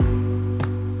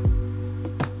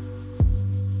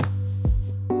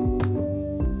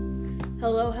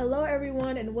Hello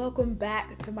everyone, and welcome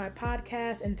back to my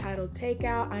podcast entitled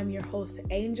Takeout. I'm your host,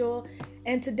 Angel,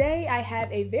 and today I have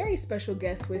a very special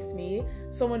guest with me,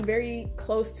 someone very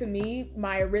close to me,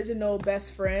 my original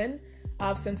best friend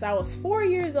since I was 4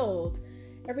 years old.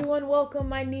 Everyone welcome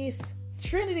my niece,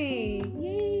 Trinity.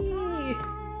 Yay!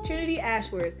 Hi. Trinity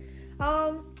Ashworth.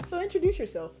 So introduce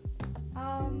yourself.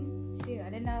 I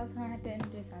didn't know I was going to have to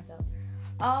introduce myself.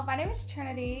 My name is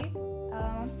Trinity.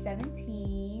 I'm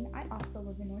 17. I also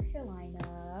live in North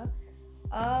Carolina.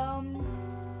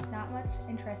 Not much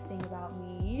interesting about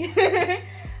me.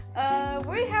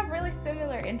 We have really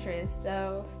similar interests,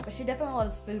 but she definitely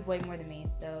loves food way more than me,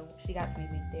 so she got to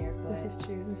meet me there. But This is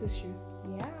true.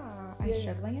 Yeah, I'm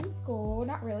struggling in school.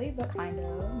 Not really, but kind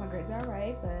of. My grades are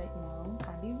alright, but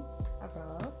kind of be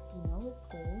rough, with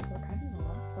school, so kind of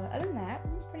rough. But other than that,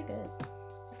 I'm pretty good.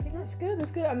 That's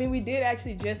good. I mean, we did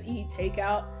actually just eat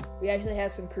takeout. We actually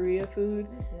had some Korea food.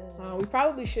 We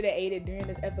probably should have ate it during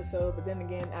this episode, but then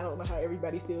again, I don't know how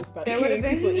everybody feels about hearing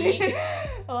people eat.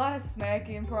 A lot of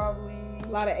smacking, probably. A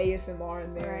lot of ASMR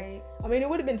in there. Right. I mean, it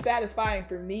would have been satisfying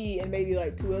for me and maybe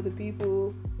like two other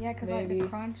people. Yeah, because like the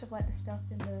crunch of like the stuff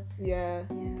in the... Yeah.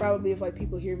 Probably if like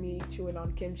people hear me chewing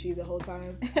on kimchi the whole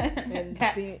time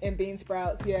and bean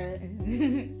sprouts. Yeah.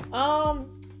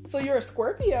 So you're a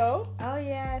Scorpio. Oh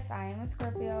yes, I am a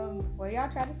Scorpio. Before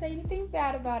y'all try to say anything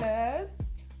bad about us,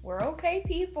 we're okay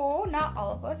people. Not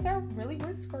all of us are really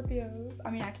good Scorpios. I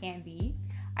mean, I can be,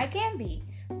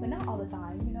 but not all the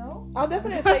time, I'll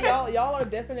definitely say y'all are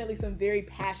definitely some very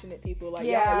passionate people. Like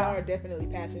y'all are definitely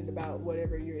passionate about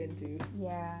whatever you're into.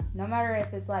 Yeah, no matter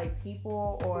if it's like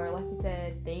people or like you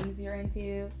said, things you're into,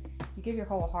 you give your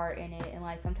whole heart in it, and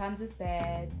like sometimes it's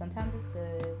bad, sometimes it's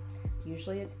good.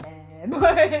 Usually it's bad,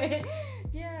 but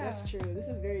yeah. That's true. This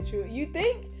is very true.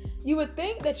 You would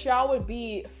think that y'all would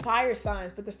be fire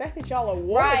signs, but the fact that y'all are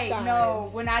water signs. No,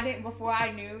 before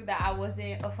I knew that I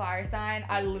wasn't a fire sign,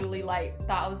 I literally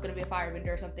thought I was gonna be a firebender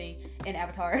or something in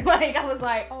Avatar. I was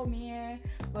like, oh man.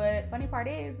 But funny part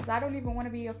is I don't even want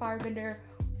to be a firebender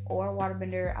or a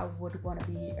waterbender. I would want to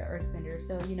be an earthbender.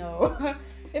 So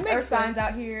it makes earth signs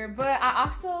out here. But I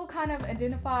also kind of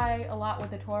identify a lot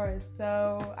with the Taurus,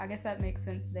 so I guess that makes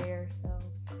sense there. So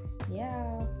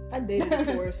yeah, I dated a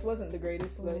Taurus. Wasn't the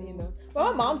greatest, but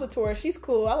Well, my mom's a Taurus. She's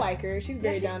cool. I like her. She's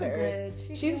very down to earth.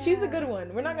 She's a good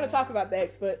one. We're not gonna talk about the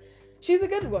ex, but she's a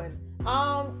good one.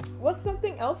 What's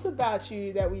something else about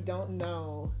you that we don't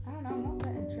know? I don't know. I'm not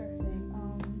that interesting.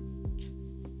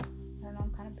 I don't know.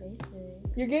 I'm kind of basic.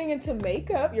 You're getting into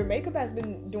makeup. Your makeup has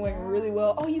been doing really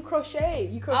well. Oh, you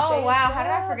crochet. Oh wow! How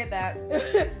did I forget that?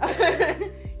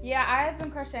 Yeah, I've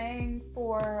been crocheting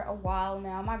for a while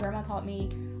now. My grandma taught me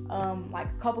a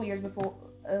couple years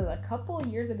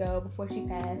ago before she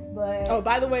passed. But oh,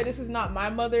 by the way, this is not my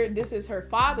mother. This is her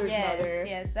father's mother.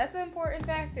 Yes, that's an important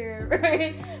factor.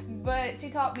 Right? But she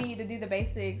taught me to do the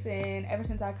basics, and ever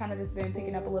since I've kind of just been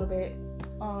picking up a little bit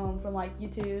from like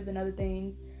YouTube and other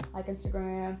things like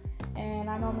Instagram. And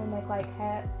I normally make like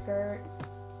hats, skirts,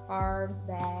 scarves,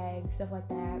 bags, stuff like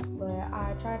that. But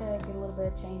I try to get a little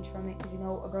bit of change from it because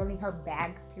a girl needs her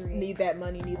bag. Period. Need that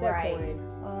money, need that coin.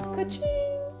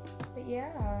 Ka-ching! But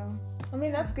yeah. I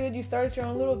mean, that's good. You started your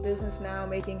own little business now,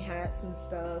 making hats and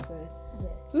stuff. And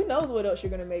who knows what else you're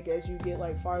going to make as you get,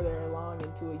 farther along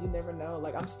into it. You never know.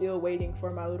 I'm still waiting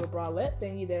for my little bralette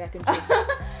thingy that I can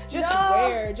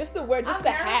wear. Just the hat. I'm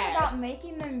nervous about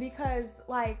making them because,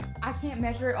 I can't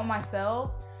measure it on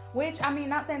myself. Which, I mean,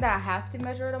 not saying that I have to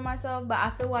measure it on myself, but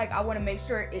I feel like I want to make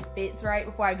sure it fits right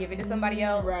before I give it to somebody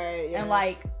else. Right, yeah. And,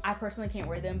 I personally can't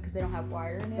wear them because they don't have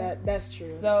wire in it. That's true.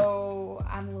 So,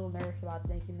 I'm a little nervous about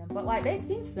making them. But, they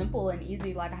seem simple and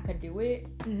easy. I could do it.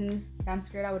 Mm-hmm. But I'm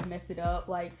scared I would mess it up,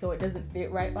 so it doesn't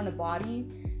fit right on the body.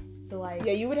 So,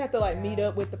 yeah, you would have to, meet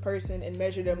up with the person and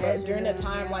measure them. But during a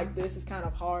time like this, it's kind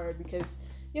of hard because...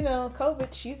 COVID,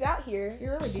 she's out here.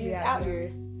 She's out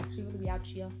here. She really be out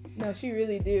here. No, she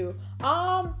really do.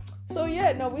 So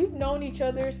we've known each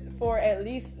other for at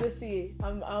least, let's see,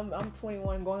 I'm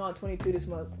 21, going on 22 this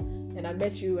month, and I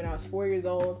met you when I was 4 years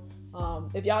old.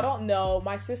 If y'all don't know,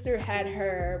 my sister had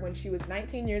her when she was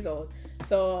 19 years old.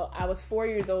 So I was 4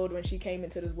 years old when she came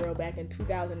into this world back in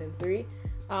 2003.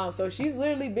 So she's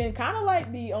literally been kind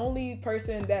of the only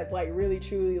person that really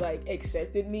truly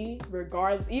accepted me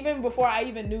regardless. Even before I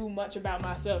even knew much about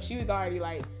myself, she was already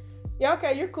yeah,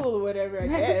 okay, you're cool or whatever, I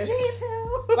guess. Me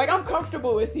too. I'm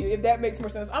comfortable with you, if that makes more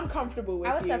sense. I'm comfortable with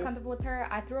you. I was so comfortable with her,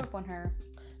 I threw up on her.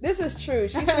 This is true.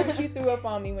 She threw up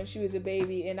on me when she was a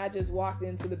baby, and I just walked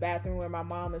into the bathroom where my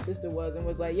mom and sister was and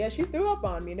was like, yeah, she threw up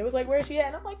on me. And it was where's she at?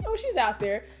 And I'm like, oh, she's out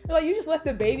there. They're like, you just left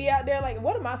the baby out there?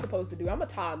 What am I supposed to do? I'm a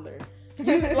toddler.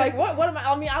 Like, what am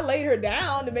I mean, I laid her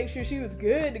down to make sure she was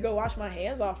good, to go wash my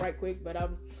hands off right quick, but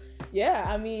yeah,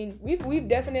 I mean, we've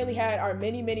definitely had our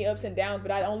many ups and downs,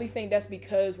 but I only think that's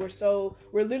because we're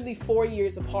literally 4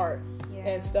 years apart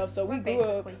and stuff. So we grew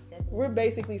up. We're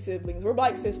basically siblings. We're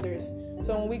like sisters.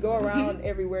 So when we go around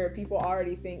everywhere, people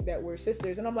already think that we're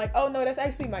sisters, and I'm like, oh no, that's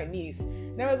actually my niece.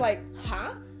 And I was like,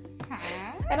 huh?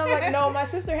 And I'm like, no, my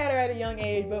sister had her at a young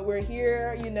age, but we're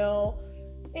here, you know.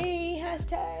 Hey,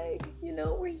 hashtag, you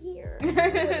know, we're here.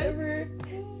 Whatever.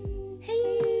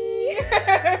 Hey.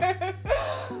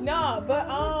 No, but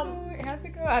how's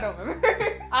it go? I don't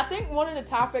remember. I think one of the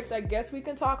topics I guess we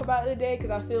can talk about today,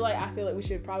 because I feel like we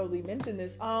should probably mention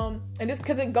this. And this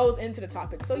because it goes into the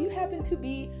topic. So you happen to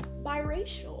be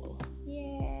biracial.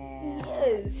 Yeah.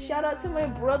 Yes. Shout out to my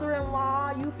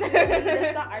brother-in-law. You feel me?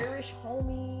 That's the Irish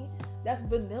homie. That's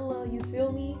vanilla. You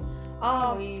feel me?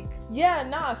 Yeah,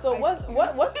 nah. So what's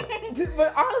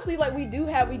but honestly, like we do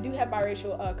have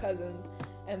biracial cousins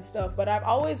and stuff, but I've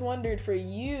always wondered for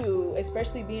you,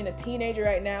 especially being a teenager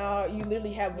right now, you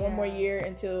literally have one more year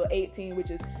until 18, which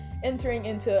is entering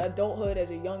into adulthood as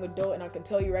a young adult, and I can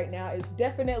tell you right now,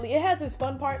 it has its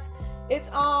fun parts. It's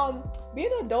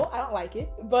being an adult, I don't like it,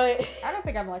 but I don't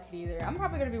think I'm like it either. I'm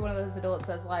probably gonna be one of those adults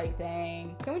that's like,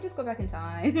 dang, can we just go back in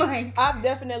time? Like, I've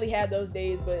definitely had those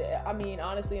days, but I mean,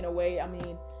 honestly, in a way, I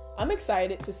mean, I'm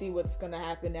excited to see what's gonna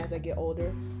happen as I get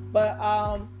older. But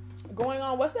going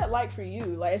on, what's that like for you?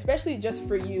 Like, especially just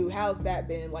for you, how's that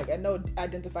been? Like, I know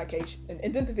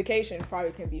identification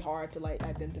probably can be hard to like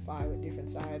identify with different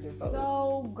sides of both.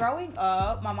 So growing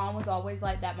up, my mom was always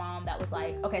like that mom that was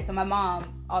like, okay, so my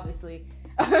mom obviously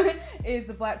is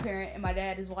the black parent and my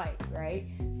dad is white, right?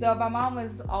 So my mom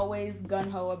was always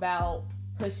gung-ho about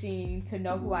pushing to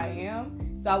know who I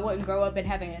am, so I wouldn't grow up and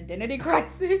having an identity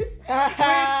crisis, which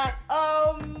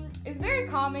is very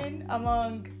common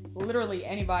among literally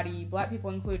anybody, black people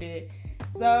included.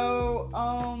 So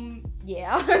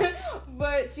yeah.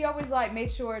 But she always like made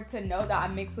sure to know that I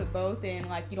mix with both, and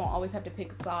like you don't always have to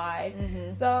pick a side.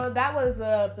 Mm-hmm. So that was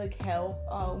a big help.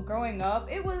 Growing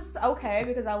up, it was okay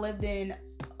because I lived in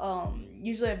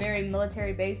usually a very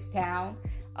military based town.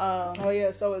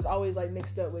 So it's always like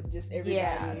mixed up with just everybody.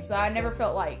 Yeah, so I never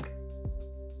felt like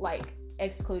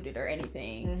excluded or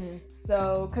anything. Mm-hmm.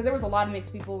 So because there was a lot of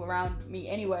mixed people around me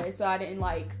anyway, so I didn't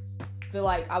like feel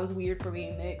like I was weird for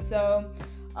being mixed. So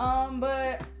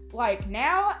but like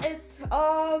now it's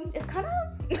kind of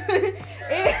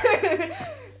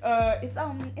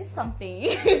it's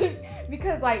something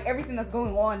because like everything that's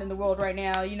going on in the world right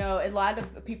now, you know, a lot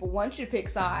of people want you to pick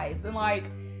sides, and like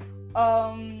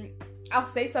I'll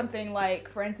say something like,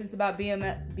 for instance, about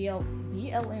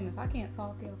BLM, if I can't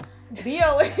talk,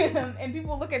 BLM, and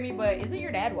people look at me, but isn't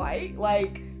your dad white?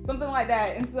 Like something like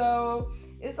that. And so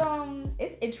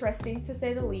it's interesting to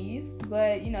say the least,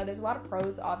 but you know, there's a lot of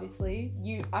pros. Obviously,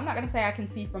 I'm not gonna say I can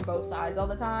see from both sides all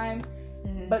the time,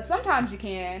 but sometimes you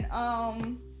can.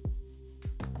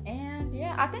 And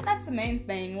yeah, I think that's the main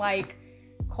thing. Like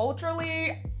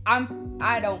culturally,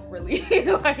 I don't really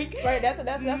like. Right, that's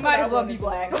might as well be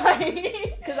black.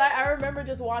 Like, because I remember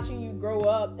just watching you grow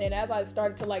up, and as I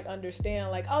started to like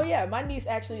understand, like, oh yeah, my niece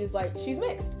actually is like, she's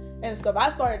mixed and stuff. I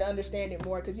started to understand it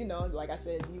more because, you know, like I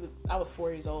said, I was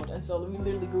 4 years old, and so we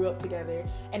literally grew up together,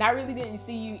 and I really didn't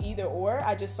see you either or.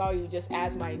 I just saw you just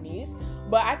as my niece.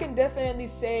 But I can definitely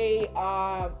say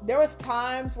there was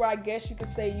times where I guess you could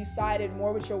say you sided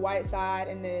more with your white side,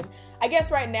 and then I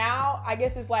guess right now, I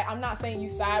guess it's like, I'm not saying you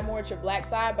side more with your black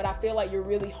side, but I feel like you're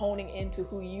really honing into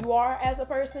who you are as a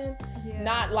person. Yeah.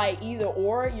 Not like either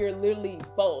or, you're literally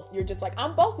both. You're just like,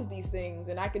 I'm both of these things,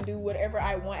 and I can do whatever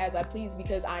I want as I please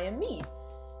because I am me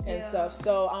and stuff.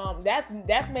 So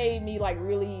that's made me like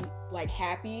really like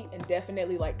happy and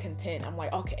definitely like content. I'm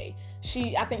like, okay,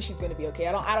 I think she's gonna be okay.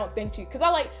 I don't think because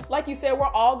I like you said, we're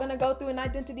all gonna go through an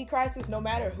identity crisis no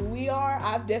matter who we are.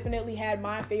 I've definitely had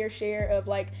my fair share of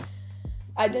like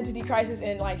identity crisis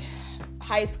in like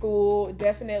high school,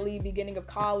 definitely beginning of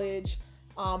college,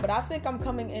 but I think I'm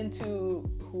coming into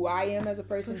who I am as a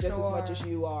person just as much as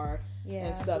you are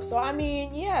and stuff. So I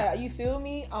mean, yeah, you feel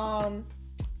me?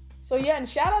 So yeah, and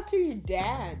shout out to your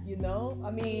dad, you know? I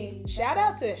mean, shout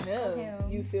out to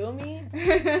him. You feel me?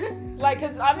 Like,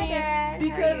 cause I mean,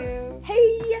 because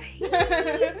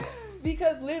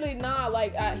because literally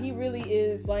he really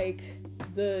is like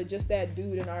just that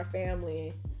dude in our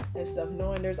family and stuff,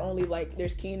 knowing there's only like,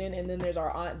 there's Keenan and then there's our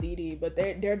Aunt Dee Dee, but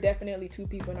they're definitely two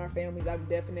people in our families. I'm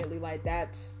definitely like,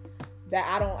 that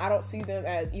I don't see them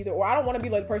as either or. I don't want to be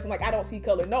like the person like, I don't see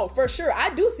color. No, for sure I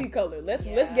do see color. Let's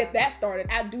get that started.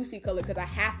 I do see color because I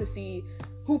have to see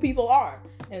who people are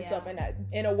and Yeah. stuff. And that,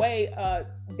 in a way,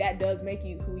 that does make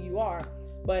you who you are.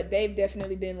 But they've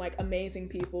definitely been like amazing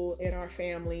people in our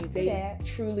family. They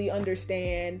truly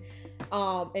understand.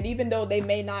 And even though they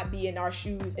may not be in our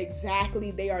shoes exactly,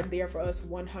 they are there for us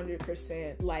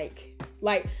 100%.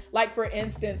 Like for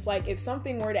instance, like if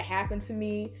something were to happen to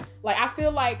me, like I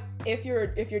feel like if your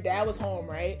dad was home,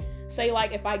 right? Say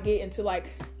like if I get into like,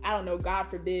 I don't know, God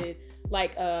forbid,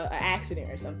 like an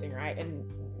accident or something, right? And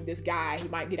this guy, he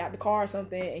might get out the car or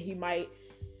something, and he might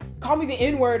call me the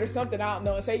N-word or something, I don't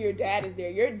know, and say your dad is there.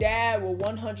 Your dad will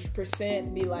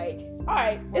 100% be like, all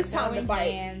right, it's time to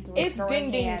fight. It's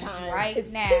ding ding time right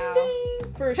it's now. Ding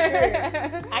ding for sure.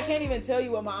 I can't even tell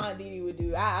you what my Aunt Didi would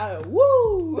do.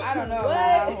 Woo! I don't know.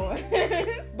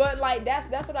 But like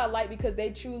that's what I like, because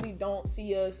they truly don't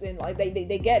see us, and like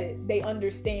they get it. They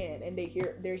understand, and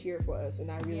they're here for us, and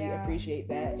I really appreciate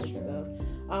that and stuff.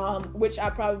 Which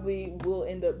I probably will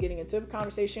end up getting into a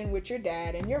conversation with your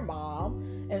dad and your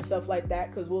mom and stuff like that,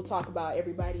 because we'll talk about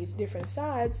everybody's different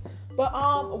sides. But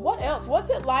what else? What's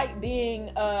it like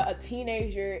being a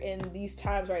teenager in these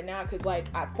times right now? Because like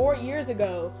 4 years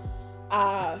ago,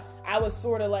 I was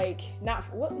sort of like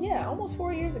almost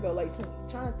 4 years ago. Like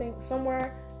trying to think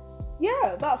somewhere.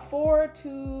 Yeah, about 4 to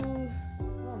I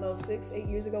don't know 6-8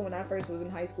 years ago when I first was in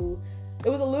high school. It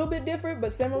was a little bit different,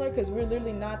 but similar, because we're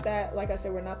literally not that, like I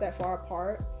said, we're not that far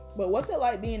apart. But what's it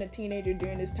like being a teenager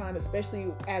during this time,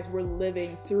 especially as we're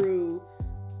living through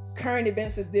current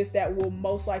events as this that will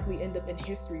most likely end up in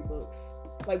history books?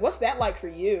 Like, what's that like for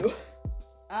you?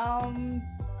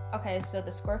 Okay, so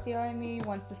the Scorpio in me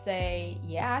wants to say,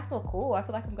 yeah, I feel cool. I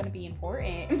feel like I'm going to be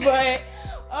important. But,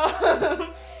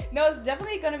 no, it's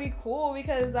definitely going to be cool,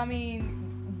 because, I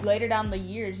mean, later down the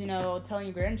years, you know, telling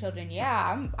your grandchildren,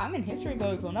 yeah, I'm in history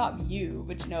books. Well, not you,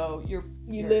 but, you know, you're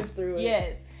lived through it.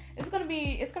 Yes. It's gonna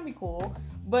be cool.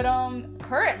 But,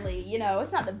 currently, you know,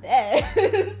 it's not the best.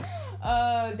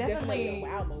 It's definitely a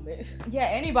wow moment. Yeah,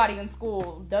 anybody in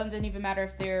school, doesn't even matter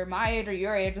if they're my age or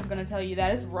your age, is gonna tell you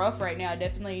that it's rough right now,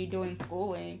 definitely doing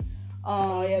schooling.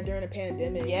 During a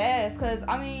pandemic. Yes, because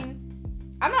I mean,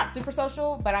 I'm not super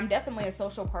social, but I'm definitely a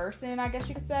social person, I guess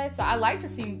you could say. So I like to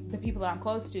see the people that I'm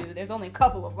close to. There's only a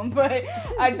couple of them, but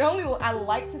I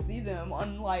like to see them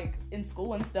on like in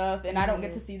school and stuff, and I don't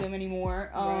get to see them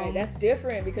anymore. Right, that's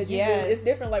different, because it's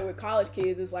different. Like with college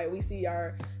kids, it's like we see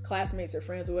our classmates or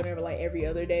friends or whatever like every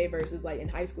other day, versus like in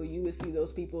high school you would see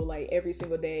those people like every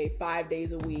single day, 5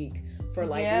 days a week for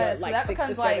like so that 6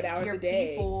 to 7 like hours your a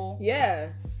day. People.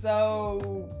 Yeah.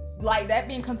 So like that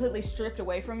being completely stripped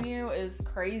away from you is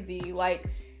crazy. Like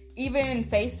even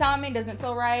FaceTiming doesn't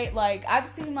feel right. Like I've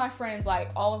seen my friends,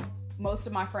 like most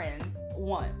of my friends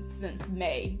once since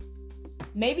May,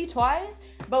 maybe twice,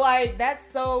 but like that's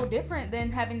so different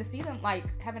than having to see them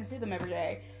every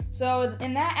day. So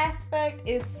in that aspect,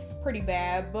 it's pretty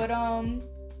bad. But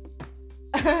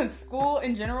school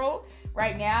in general,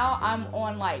 right now I'm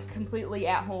on like completely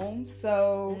at home.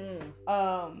 So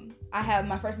I have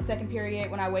my first and second period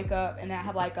when I wake up, and then I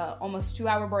have like a almost 2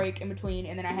 hour break in between,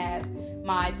 and then I have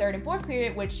my third and fourth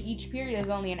period, which each period is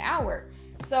only an hour.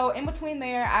 So in between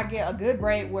there, I get a good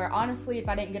break where honestly, if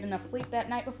I didn't get enough sleep that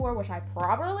night before, which I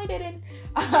probably didn't,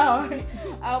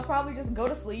 I'll probably just go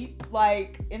to sleep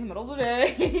like in the middle of the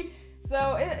day.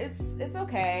 So it's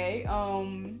okay.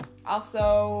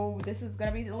 Also, this is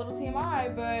gonna be a little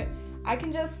TMI, but I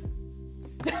can just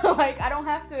like I don't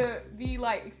have to be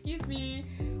like, excuse me,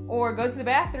 or go to the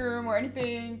bathroom or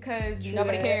anything, because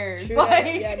nobody cares.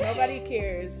 Like, yeah, nobody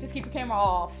cares. Just keep your camera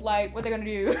off. Like, what they gonna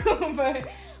do? But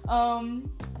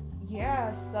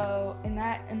yeah. So in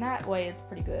that way, it's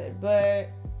pretty good. But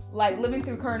like living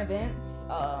through current events,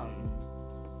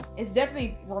 it's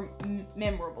definitely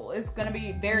memorable. It's gonna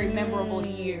be very memorable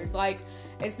years. Like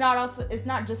it's not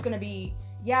just gonna be,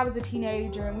 yeah, I was a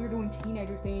teenager and we were doing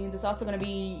teenager things. It's also gonna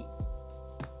be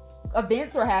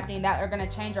events are happening that are gonna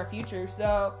change our future.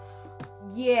 So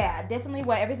yeah, definitely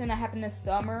everything that happened this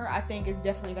summer, I think is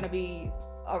definitely gonna be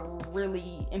a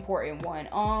really important one.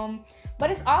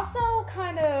 But it's also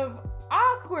kind of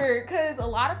awkward because a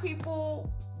lot of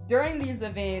people during these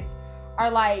events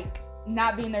are like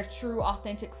not being their true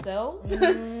authentic selves.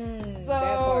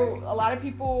 So a lot of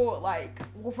people, like,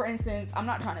 well, for instance, I'm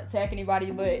not trying to attack anybody,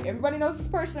 but everybody knows this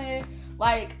person,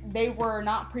 like they were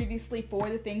not previously for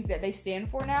the things that they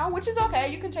stand for now, which is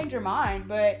okay, you can change your mind,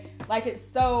 but like it's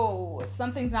so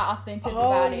something's not authentic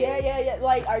about it. Yeah.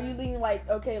 Like, are you leaning like,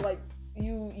 okay, like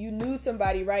you knew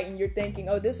somebody, right, and you're thinking,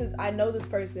 oh, I know this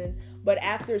person, but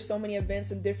after so many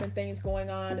events and different things going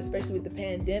on, especially with the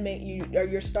pandemic,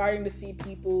 you're starting to see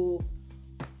people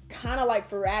kind of like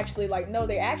for actually like, no,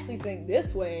 they actually think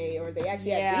this way, or they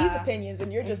actually have these opinions,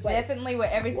 and you're just like, definitely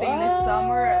with everything this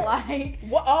summer, like,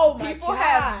 what? Oh my people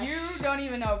gosh. you don't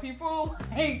even know, people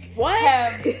like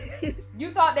What?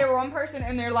 you thought they were one person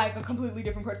and they're like a completely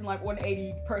different person, like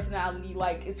 180 personality,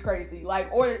 like it's crazy.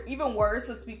 Like, or even worse,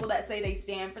 those people that say they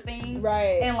stand for things,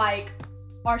 right, and like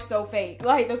are so fake.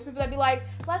 Like those people that be like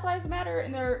Black Lives Matter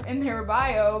in their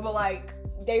bio, but like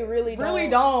they really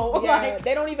don't. Yeah, like,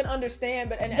 they don't even understand,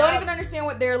 but and don't even understand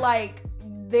what they're like.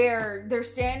 They're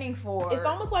standing for. It's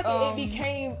almost like it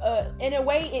became in a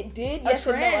way it did a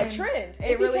trend. A trend.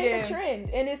 It really became did. A trend,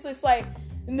 and it's just like,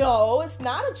 no, it's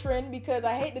not a trend, because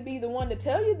I hate to be the one to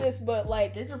tell you this, but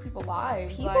like, these are people's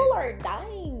lives. People are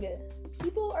dying.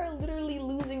 People are literally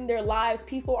losing their lives.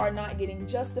 People are not getting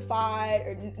justified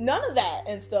or none of that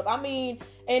and stuff. I mean,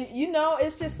 and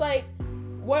it's just like,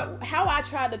 how I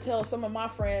tried to tell some of my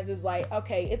friends is like,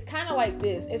 okay, it's kind of like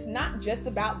this. It's not just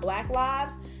about Black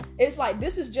lives. It's like,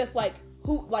 this is just like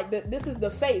this is the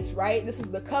face, right? This is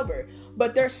the cover.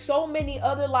 But there's so many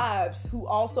other lives who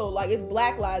also, like, it's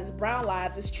Black lives, it's brown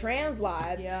lives, it's trans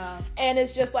lives. Yeah. And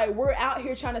it's just like, we're out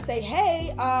here trying to say,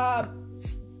 hey,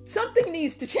 something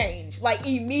needs to change, like,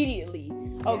 immediately.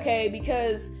 Okay? Yeah.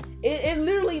 Because it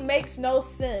literally makes no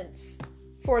sense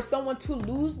for someone to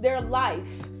lose their life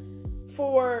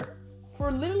for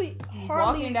literally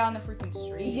hardly walking down the freaking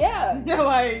street. Yeah.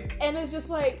 Like, and it's just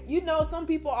like, some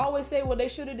people always say, well, they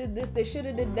should have did this, they should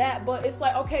have did that, but it's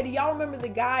like, okay, do y'all remember the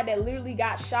guy that literally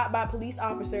got shot by a police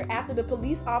officer after the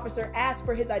police officer asked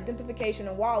for his identification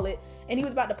and wallet, and he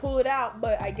was about to pull it out,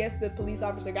 but I guess the police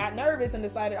officer got nervous and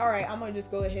decided, all right, I'm gonna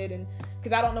just go ahead and,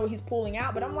 because I don't know what he's pulling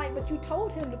out, but I'm like, but you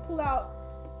told him to pull out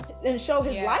and show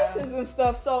his license and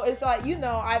stuff. So it's like,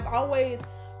 I've always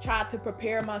try to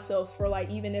prepare myself for, like,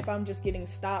 even if I'm just getting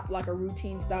stopped, like a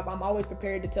routine stop, I'm always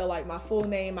prepared to tell, like, my full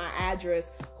name, my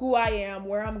address, who I am,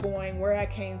 where I'm going, where I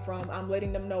came from. I'm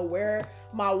letting them know where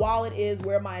my wallet is,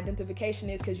 where my identification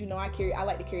is, because I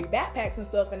like to carry backpacks and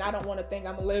stuff, and I don't want to think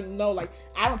I'm gonna let them know, like,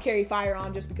 I don't carry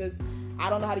firearm just because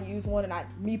I don't know how to use one, and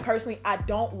me personally, I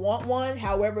don't want one.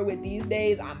 However, with these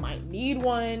days, I might need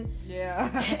one.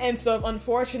 Yeah. And stuff,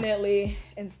 unfortunately,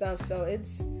 and stuff. So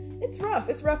it's rough.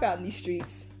 It's rough out in these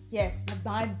streets. Yes,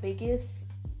 my biggest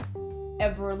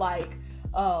ever, like,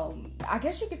 I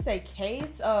guess you could say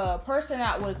case, person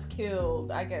that was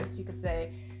killed, I guess you could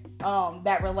say,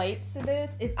 that relates to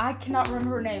this, is, I cannot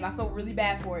remember her name. I feel really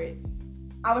bad for it.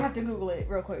 I would have to Google it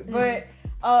real quick. Mm-hmm.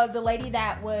 But the lady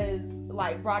that was,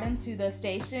 like, brought into the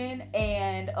station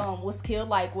and was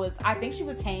killed, I think she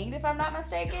was hanged, if I'm not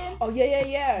mistaken. Oh,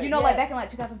 yeah. Like, back in, like,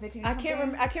 2015 I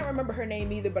can't remember her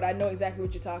name either, but I know exactly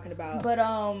what you're talking about. But,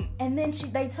 and then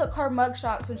they took her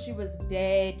mugshots when she was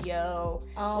dead, yo.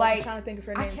 Like, I'm trying to think of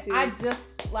her name, too. I just,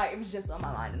 like, it was just on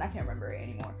my mind, and I can't remember it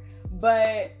anymore.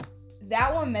 But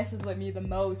that one messes with me the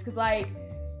most, because, like,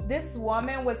 this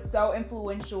woman was so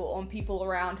influential on people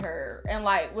around her, and,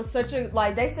 like, was such a,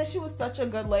 like, they said she was such a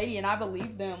good lady, and I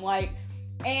believed them, like,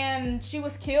 and she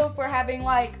was killed for having,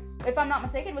 like, if I'm not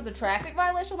mistaken, it was a traffic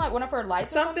violation, like one of her lights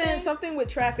something with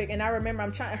traffic. And I remember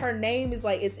her name is,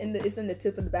 like, it's in the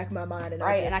tip of the back of my mind, and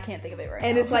and I can't think of it right now,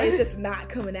 and it's like, it's just not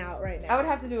coming out right now. I would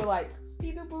have to do it, like,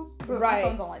 beep boop, but right. My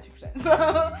phone's on, like, 2%,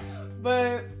 so,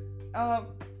 but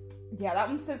yeah, that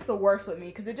one sits the worst with me,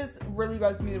 because it just really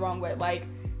rubs me the wrong way. Like,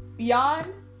 beyond,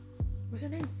 was her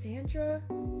name Sandra?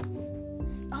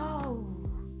 Oh,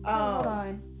 hold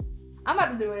on, I'm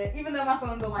about to do it, even though my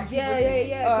phone's on, like, yeah,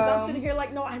 because I'm sitting here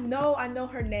like, no, I know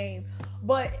her name,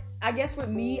 but I guess with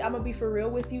me, I'm gonna be for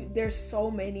real with you, there's so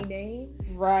many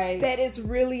names, right, that it's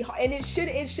really hard, and it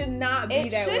should not be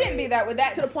that way. It shouldn't be that way.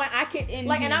 That to the point I can't,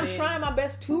 like, and I'm trying my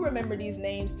best to remember these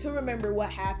names, to remember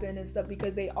what happened and stuff,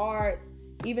 because they are,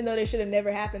 even though they should have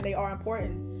never happened, they are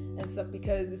important and stuff,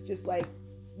 because it's just like,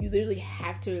 you literally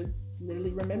have to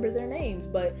remember their names.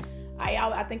 But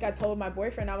I think I told my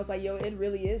boyfriend, I was like, yo, it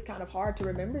really is kind of hard to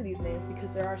remember these names,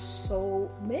 because there are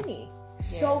so many.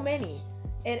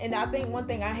 And I think one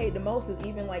thing I hate the most is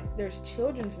even, like, there's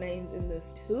children's names in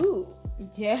this too.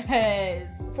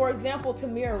 Yes. For example,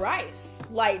 Tamir Rice,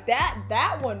 like,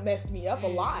 that one messed me up a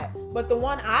lot. But the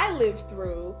one I lived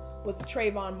through was the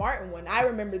Trayvon Martin one. I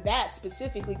remember that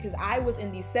specifically because I was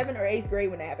in the 7th or 8th grade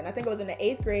when it happened. I think I was in the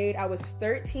 8th grade. I was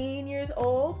 13 years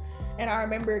old, and I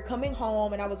remember coming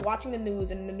home and I was watching the news,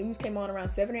 and the news came on around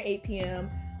 7 or 8 p.m.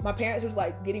 My parents was,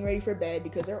 like, getting ready for bed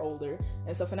because they're older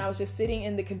and stuff, and I was just sitting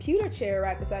in the computer chair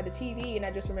right beside the TV, and I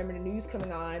just remember the news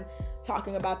coming on,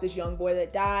 talking about this young boy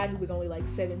that died who was only, like,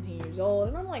 17 years old,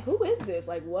 and I'm like, who is this?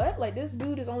 Like, what? Like, this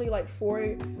dude is only, like,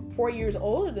 4 years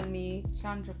older than me.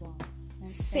 Chandra Ball.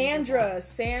 Sandra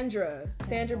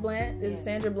Bland. Is it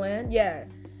Sandra Bland? Yeah.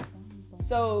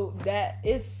 So that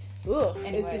is,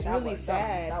 anyway, it's just really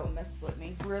sad. That one messes with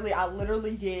me. Really, I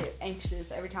literally get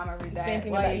anxious every time I read that.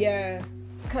 Thinking about, yeah.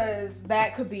 Because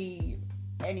that could be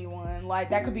anyone. Like,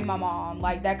 that could be my mom.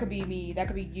 Like, that could be me. That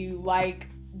could be you. Like,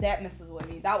 that messes with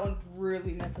me. That one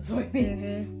really messes with me.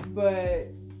 Mm-hmm. But,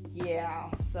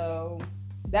 yeah. So,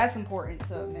 that's important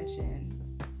to mention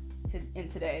in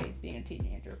today, being a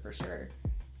teenager, for sure.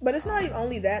 But it's not even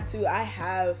only that, too. I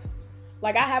have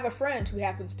a friend who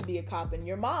happens to be a cop, and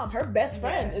your mom, her best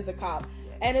friend is a cop.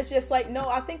 Yes. And it's just like, no,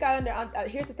 I think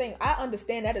here's the thing. I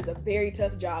understand that is a very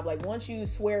tough job. Like, once you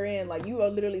swear in, like, you are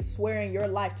literally swearing your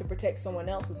life to protect someone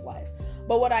else's life.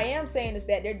 But what I am saying is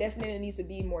that there definitely needs to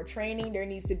be more training. There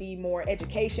needs to be more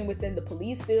education within the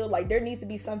police field. Like, there needs to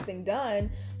be something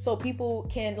done so people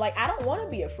can, like, I don't want to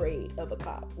be afraid of a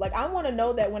cop. Like, I want to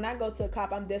know that when I go to a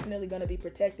cop, I'm definitely going to be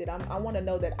protected. I want to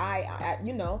know that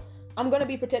I'm going to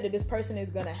be protected. This person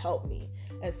is going to help me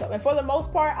and stuff. And for the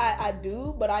most part, I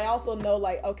do. But I also know,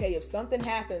 like, okay, if something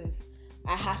happens,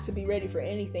 I have to be ready for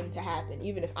anything to happen,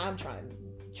 even if I'm trying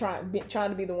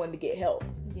to be the one to get help.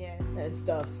 Yes. And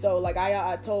stuff. So, like,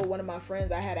 I told one of my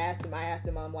friends, I asked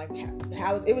him, I'm like,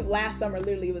 it was last summer,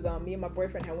 literally. It was me and my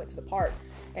boyfriend had went to the park.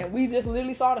 And we just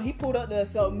literally saw him. He pulled up to us.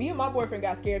 So, me and my boyfriend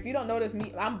got scared. If you don't notice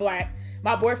me, I'm black.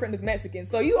 My boyfriend is Mexican.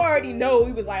 So, you already know.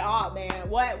 He was like, oh, man,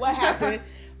 what happened?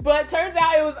 But turns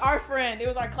out it was our friend. It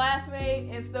was our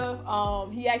classmate and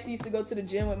stuff. He actually used to go to the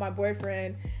gym with my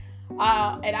boyfriend.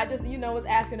 And I just, was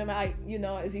asking him, like,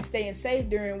 is he staying safe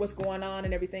during what's going on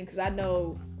and everything? Because I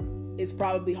know it's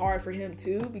probably hard for him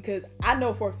too. Because I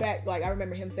know for a fact, like, I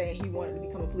remember him saying he wanted to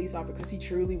become a police officer because he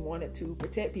truly wanted to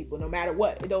protect people no matter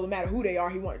what. It doesn't matter who they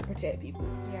are. He wanted to protect people.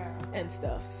 Yeah. And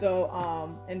stuff. So,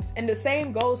 and the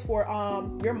same goes for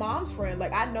your mom's friend.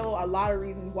 Like, I know a lot of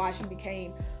reasons why she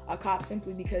became a cop,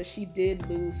 simply because she did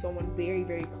lose someone very,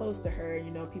 very close to her.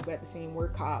 People at the scene were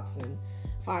cops and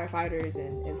firefighters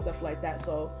and stuff like that.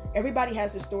 So everybody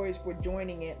has their stories for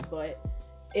joining it, but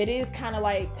it is kind of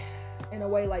like, in a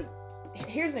way, like,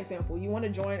 here's an example. You want to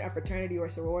join a fraternity or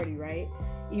sorority, right?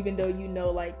 Even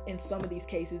though like, in some of these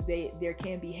cases, there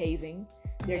can be hazing.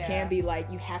 There can be,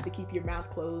 like, you have to keep your mouth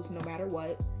closed no matter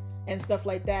what and stuff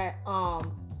like that.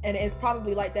 And it's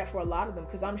probably like that for a lot of them,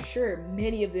 because I'm sure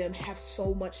many of them have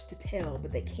so much to tell,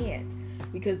 but they can't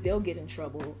because they'll get in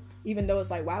trouble. Even though it's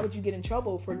like, why would you get in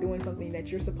trouble for doing something that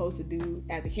you're supposed to do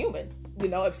as a human?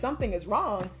 If something is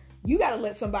wrong, you got to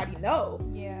let somebody know.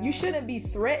 Yeah. You shouldn't be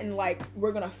threatened like,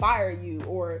 we're going to fire you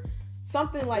or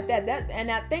something like that. And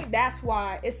I think that's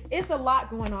why it's a lot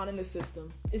going on in the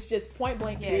system. It's just point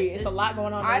blank period. It's a lot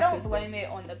going on in the system. I don't blame it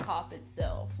on the cop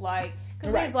itself. Like,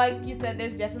 because there's, like you said,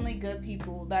 there's definitely good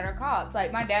people that are cops.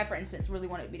 Like, my dad, for instance, really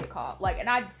wanted to be a cop. Like, and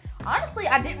I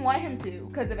didn't want him to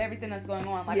because of everything that's going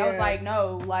on. Like, I was like,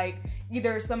 no, like,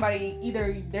 either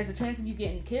there's a chance of you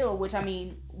getting killed,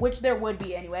 which there would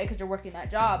be anyway because you're working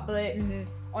that job. But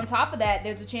on top of that,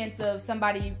 there's a chance of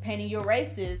somebody painting you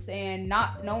racist and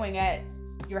not knowing at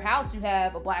your house you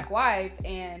have a black wife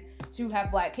and to have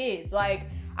black kids. Like,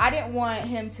 I didn't want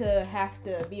him to have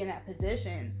to be in that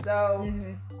position. So,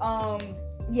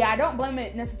 I don't blame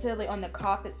it necessarily on the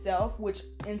cop itself, which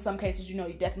in some cases, you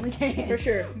definitely can. For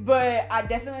sure. But I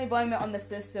definitely blame it on the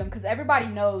system because everybody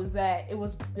knows that it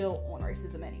was built on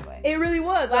racism anyway. It really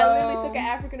was. So, I literally took an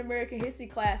African American history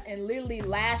class, and literally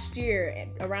last year,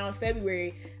 around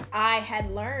February, I had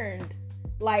learned,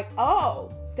 like,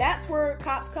 oh, that's where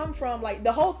cops come from. Like,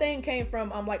 the whole thing came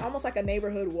from, like, almost like a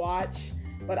neighborhood watch,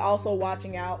 but also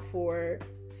watching out for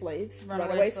slaves,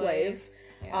 runaway slaves.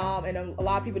 Yeah. And a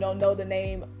lot of people don't know the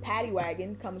name Paddy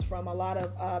Wagon comes from a lot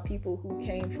of people who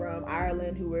came from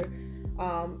Ireland who were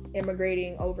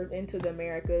immigrating over into the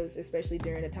Americas, especially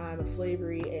during the time of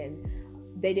slavery, and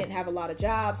they didn't have a lot of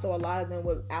jobs, so a lot of them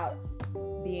were out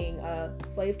being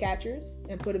slave catchers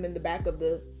and put them in the back of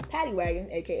the Paddy Wagon,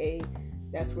 aka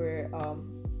that's where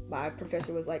my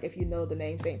professor was like, if you know the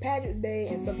name St. Patrick's Day,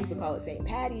 and some people call it St.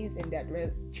 Patty's, and that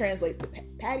translates to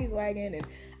Paddy's Wagon. And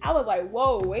I was like,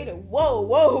 whoa,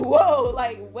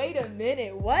 like, wait a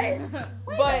minute, what?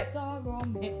 But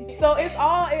so it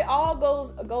all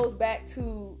goes back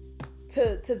to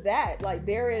that. Like,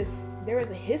 there is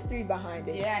a history behind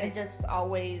it. Yeah, and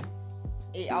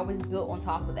it always built on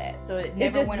top of that. So it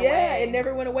never went away. Yeah, it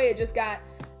never went away. It just got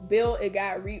built, it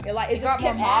got it just got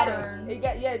kept more adding. modern.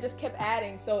 It just kept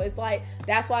adding. So it's like,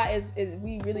 that's why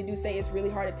we really do say it's really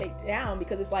hard to take down,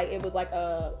 because it's like, it was like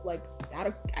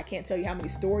I can't tell you how many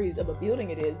stories of a building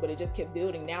it is, but it just kept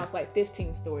building. Now it's like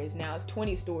 15 stories. Now it's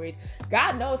 20 stories.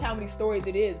 God knows how many stories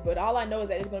it is, but all I know is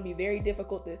that it's going to be very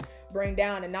difficult to bring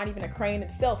down, and not even a crane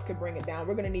itself could bring it down.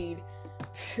 We're going to need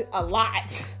a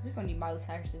lot. We're gonna need Miley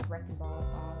Cyrus's Wrecking Ball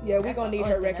song. Yeah, we're gonna need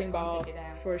her Wrecking Ball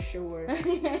for sure.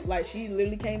 Like, she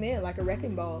literally came in like a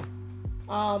wrecking ball.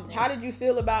 How did you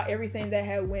feel about everything that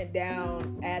had went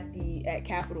down at the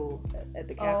Capitol?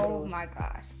 Oh my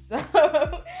gosh.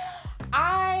 So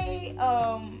I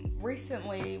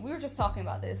recently, we were just talking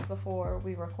about this before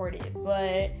we recorded,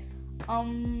 but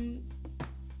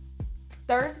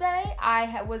Thursday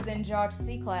I was in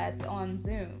geography class on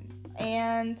Zoom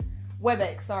and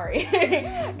WebEx, sorry.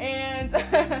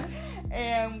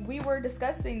 and we were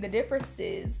discussing the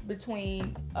differences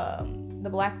between the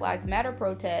Black Lives Matter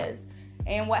protests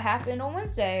and what happened on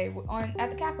Wednesday at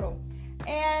the Capitol.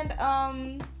 And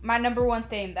my number one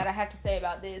thing that I have to say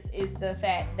about this is the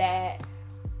fact that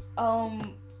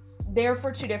they're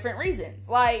for two different reasons.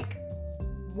 Like,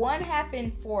 one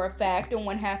happened for a fact and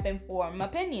one happened for an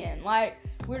opinion. Like,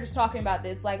 we were just talking about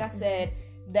this. Like I said,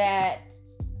 that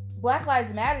Black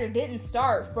Lives Matter didn't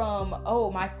start from, oh,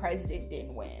 my president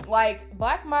didn't win. Like,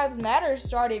 Black Lives Matter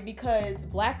started because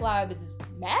Black Lives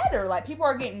Matter. Like, people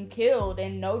are getting killed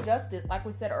and no justice. Like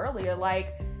we said earlier,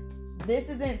 like, this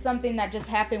isn't something that just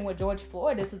happened with George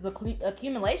Floyd. This is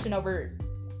accumulation over,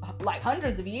 like,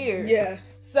 hundreds of years. Yeah.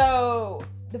 So,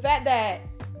 the fact that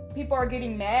people are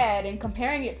getting mad and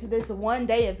comparing it to this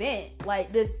one-day event,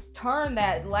 like, this term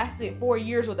that lasted 4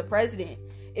 years with the president,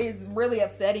 is really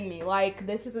upsetting me. Like,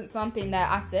 this isn't something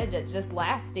that I said that just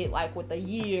lasted like with a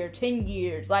year, 10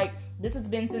 years. Like, this has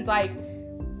been since like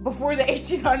before the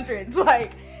 1800s.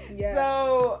 Like, yeah.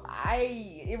 So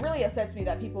it really upsets me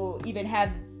that people even have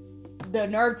the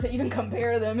nerve to even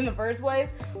compare them in the first place.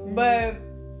 Mm-hmm. But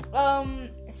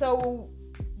so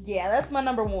yeah, that's my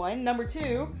number one. Number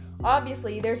two,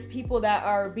 obviously there's people that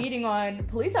are beating on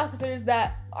police officers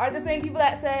that are the same people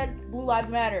that said Blue Lives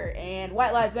Matter and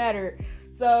White Lives Matter.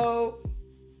 So,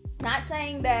 not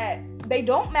saying that they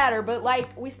don't matter, but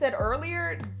like we said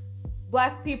earlier,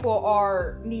 Black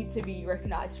people need to be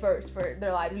recognized first for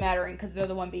their lives mattering, because they're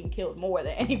the one being killed more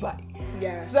than anybody.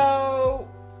 Yeah. So,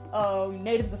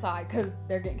 natives aside, because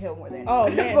they're getting killed more than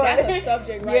anybody. Oh man, that's a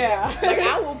subject right there. Like,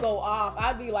 I will go off.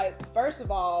 I'd be like, first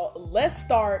of all, let's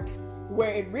start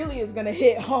where it really is gonna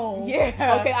hit home.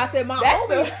 Yeah. Okay, I said my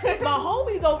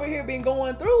homies over here been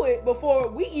going through it before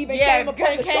we even came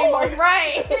upon the shore.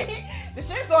 Right. The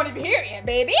shit's don't even here yet,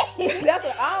 baby. That's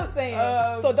what I'm saying.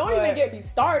 So don't even get me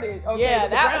started. Okay, yeah,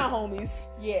 with the brown homies.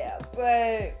 Yeah,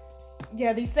 but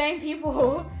yeah, these same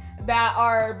people that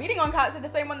are beating on cops are the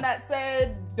same one that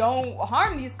said don't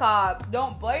harm these cops,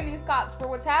 don't blame these cops for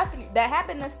what's happening that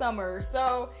happened this summer.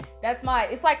 So it's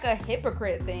like a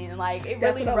hypocrite thing. Like, it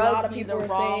really rubs me the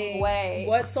wrong way.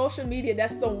 What social media,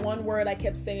 that's the one word I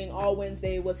kept saying all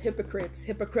Wednesday was hypocrites,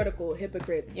 hypocritical,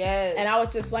 hypocrites. Yes. And I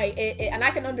was just like, and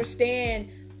I can understand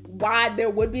why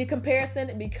there would be a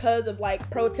comparison because of like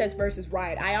protest versus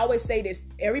riot. I always say this,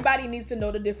 everybody needs to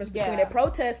know the difference between a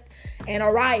protest and a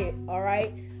riot, all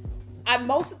right?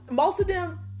 Most of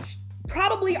them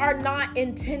probably are not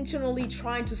intentionally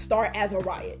trying to start as a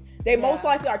riot. They most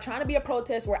likely are trying to be a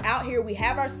protest. We're out here, we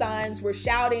have our signs, we're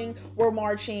shouting, we're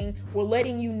marching, we're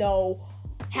letting you know.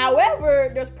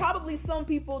 However, there's probably some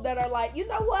people that are like, you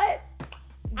know what?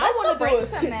 I want to do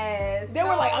it. They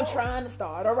were like, I'm trying to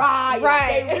start a riot.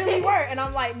 Right. They really were. And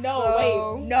I'm like,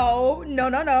 no.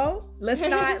 Let's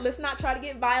not try to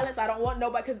get violence. I don't want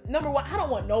nobody, because number one, I don't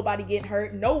want nobody getting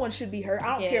hurt. No one should be hurt.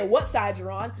 I don't care what side you're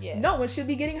on. Yes. No one should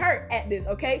be getting hurt at this,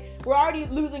 okay? We're already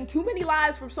losing too many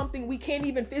lives from something we can't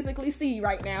even physically see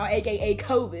right now, aka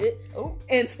COVID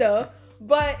and stuff.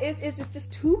 But it's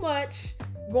just too much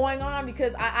going on,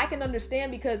 because I can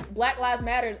understand, because Black Lives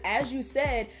Matter, as you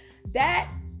said, that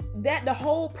the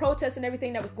whole protest and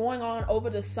everything that was going on over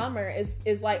the summer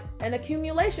is like an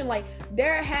accumulation. Like,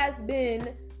 there has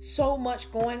been so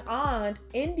much going on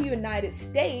in the United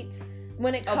States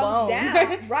when it comes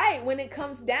down, right? When it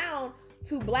comes down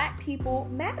to Black people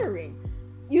mattering,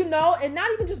 you know, and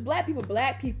not even just Black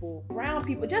people, brown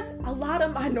people, just a lot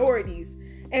of minorities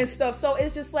and stuff. So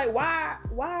it's just like, why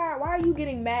are you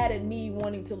getting mad at me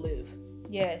wanting to live?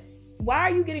 Yes. Why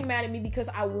are you getting mad at me because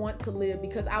I want to live?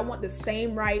 Because I want the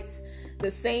same rights,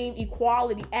 the same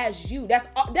equality as you. That's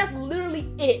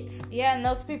literally it. Yeah, and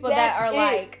those people that are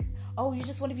like, oh, you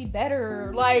just want to be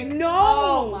better. Like, no.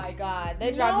 Oh my God.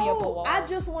 They drive me up a wall. I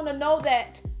just want to know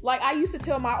that, like, I used to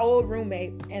tell my old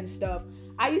roommate and stuff,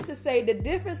 I used to say the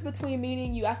difference between me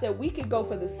and you, I said, we could go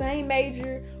for the same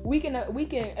major. We can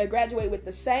graduate with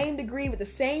the same degree, with the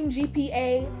same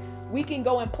GPA. We can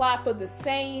go and apply for the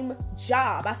same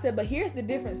job. I said, but here's the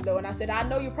difference though. And I said, I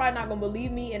know you're probably not going to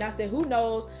believe me. And I said, who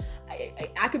knows?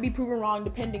 I could be proven wrong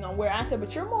depending on where. I said,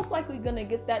 but you're most likely going to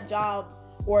get that job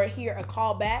or hear a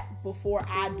call back before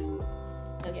I do.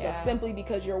 And so simply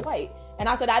because you're white. And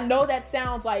I said, I know that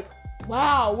sounds like,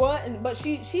 wow, what? But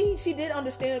she did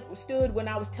understood when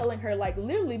I was telling her, like,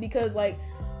 literally, because like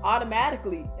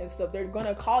automatically and stuff, they're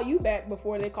gonna call you back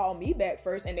before they call me back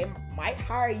first, and they might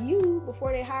hire you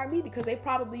before they hire me, because they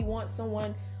probably want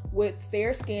someone with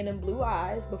fair skin and blue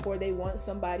eyes before they want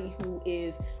somebody who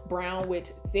is brown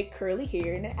with thick curly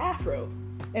hair and an afro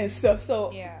and stuff.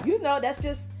 So that's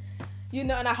just,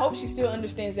 and I hope she still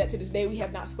understands that to this day. We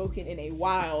have not spoken in a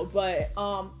while, but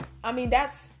I mean,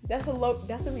 that's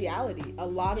the reality a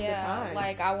lot of the time.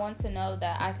 Like, I want to know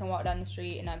that I can walk down the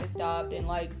street and not get stopped and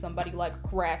like somebody like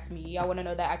harass me. I want to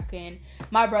know that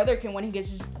my brother can, when he gets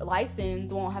his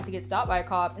license, won't have to get stopped by a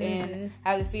cop and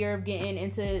have the fear of getting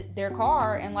into their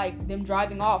car and like them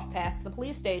driving off past the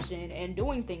police station and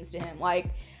doing things to him. Like,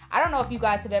 I don't know if you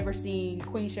guys have ever seen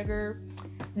Queen Sugar,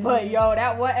 but yo,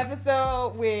 that one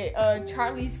episode with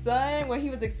Charlie's son when he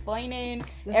was explaining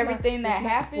everything that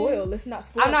happened. Let's not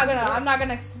spoil. I'm not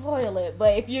gonna spoil it,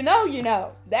 but if you know, you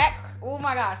know. That, oh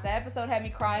my gosh, that episode had me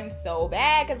crying so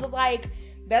bad, because it was like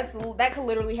that could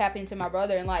literally happen to my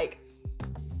brother, and like,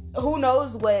 who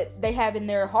knows what they have in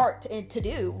their heart to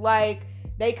do. Like,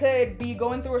 they could be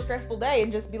going through a stressful day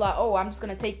and just be like, oh, I'm just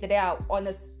gonna take the day out on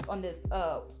this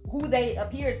who they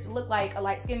appears to look like, a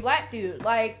light-skinned black dude.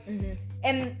 Like,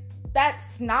 and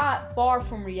that's not far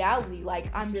from reality. Like,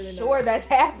 I'm really sure that's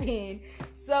happened.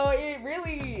 So it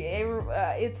really,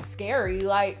 it's scary.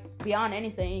 Like, beyond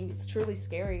anything, it's truly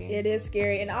scary. It is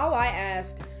scary. And all I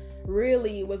asked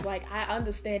really was like, I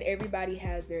understand everybody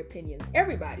has their opinions.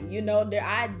 Everybody,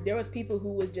 there was people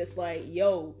who was just like,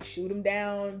 yo, shoot them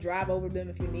down, drive over them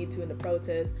if you need to in the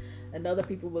protest. And other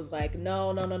people was like,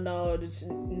 no,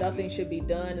 nothing should be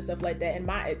done and stuff like that. And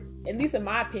at least in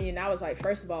my opinion, I was like,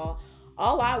 first of all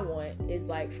I want is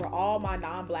like for all my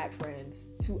non-black friends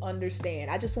to understand.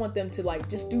 I just want them to like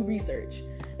just do research.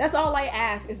 That's all I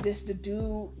ask, is just to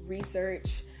do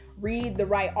research, read the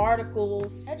right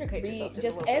articles, educate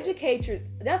yourself.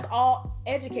 That's all.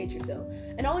 Educate yourself.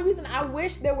 And the only reason I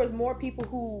wish there was more people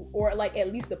who, or like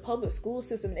at least the public school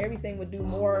system and everything would do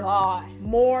more.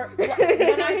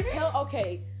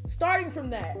 Starting from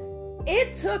that,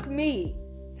 it took me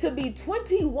to be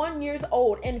 21 years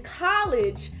old in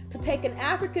college to take an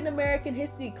African American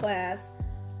history class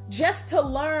just to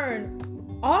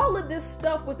learn all of this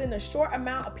stuff within a short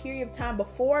period of time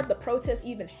before the protest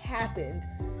even happened.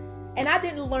 And I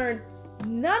didn't learn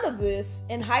none of this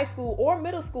in high school or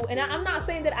middle school. And I'm not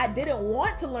saying that I didn't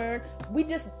want to learn.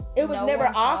 It was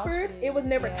never offered. It was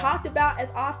never talked about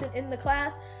as often in the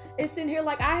class. It's in here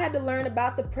like I had to learn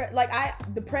about the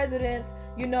presidents,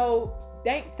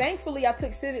 Thankfully, I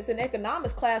took civics and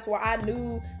economics class where I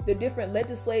knew the different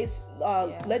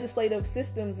legislative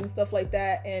systems and stuff like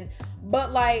that.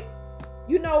 But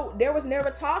there was never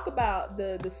talk about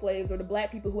the slaves or the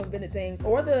black people who invented things,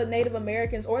 or the Native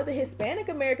Americans or the Hispanic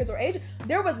Americans or Asian.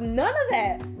 There was none of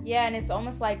that. Yeah, and it's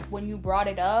almost like when you brought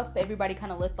it up, everybody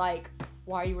kind of looked like,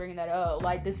 why are you bringing that up?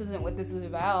 Like, this isn't what this is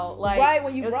about. Like, right,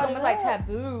 when you it was brought almost it like up.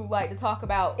 taboo, like, to talk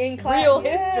about in class, real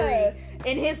history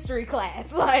in history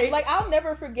class. Like I'll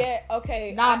never forget.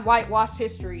 Okay, non-whitewashed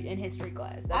history in history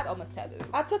class. That's almost taboo.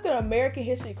 I took an American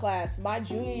history class my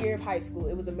junior year of high school.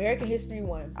 It was American History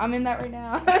 1. I'm in that right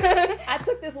now. I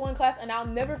took this one class, and I'll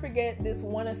never forget this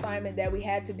one assignment that we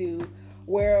had to do,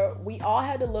 where we all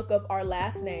had to look up our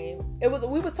last name. We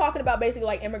was talking about basically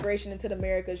like immigration into the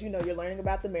Americas. You're learning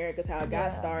about the Americas, how it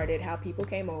got started, how people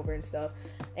came over and stuff.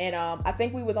 And I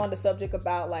think we was on the subject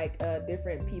about like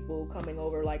different people coming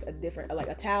over, like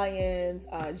Italians,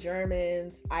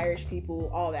 Germans, Irish people,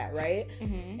 all that, right?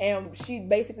 Mm-hmm. And she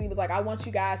basically was like, I want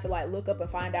you guys to like look up and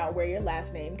find out where your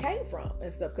last name came from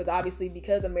and stuff, because obviously,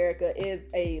 because America is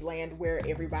a land where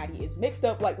everybody is mixed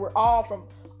up, like we're all from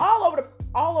all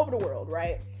over the world,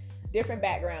 right? Different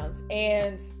backgrounds.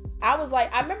 And I was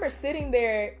like, I remember sitting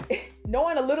there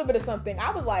knowing a little bit of something.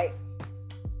 I was like,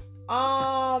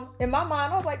 in my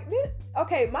mind, I was like,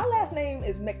 okay, my last name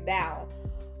is McDowell.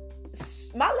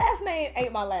 My last name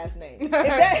ain't my last name.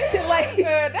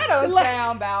 That don't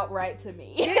sound about right to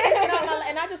me.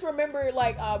 And I just remember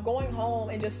like going home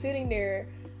and just sitting there.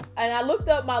 and I looked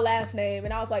up my last name,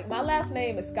 and I was like, my last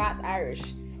name is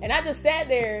Scots-Irish. And I just sat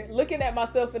there looking at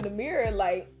myself in the mirror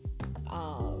like,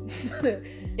 that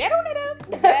don't add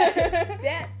up.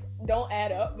 that don't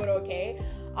add up, but okay.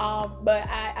 But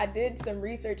I did some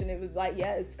research, and it was like,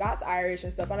 yeah, it's Scots-Irish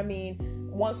and stuff. And I mean,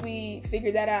 once we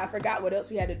figured that out, I forgot what else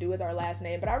we had to do with our last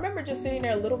name. But I remember just sitting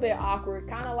there a little bit awkward,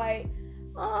 kind of like,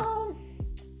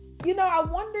 I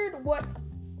wondered what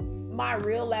my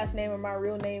real last name or my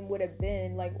real name would have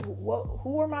been. Like,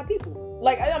 who were my people?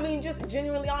 Like, I mean, just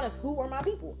genuinely honest, who were my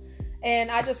people? And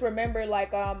I just remember,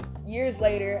 like, years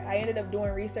later, I ended up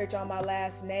doing research on my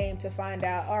last name to find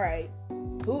out, all right,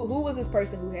 who was this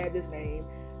person who had this name?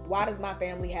 Why does my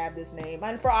family have this name?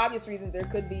 And for obvious reasons, there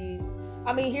could be,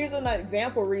 I mean, here's an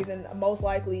example reason. Most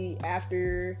likely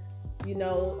after,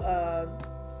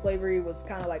 slavery was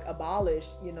kind of like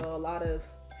abolished, a lot of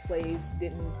slaves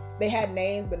they had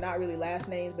names, but not really last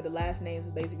names, but the last names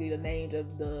was basically the names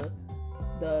of the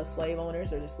slave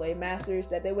owners or the slave masters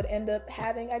that they would end up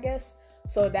having, I guess.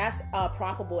 So that's a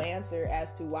probable answer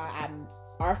as to why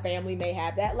our family may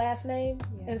have that last name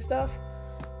and stuff.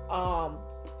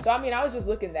 So, I mean, I was just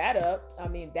looking that up. I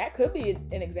mean, that could be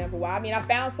an example why. I mean, I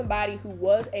found somebody who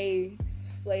was a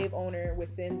slave owner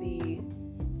within the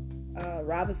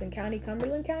Robinson County,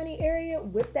 Cumberland County area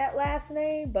with that last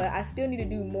name, but I still need to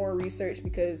do more research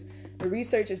because the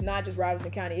research is not just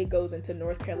Robinson County, it goes into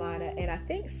North Carolina and I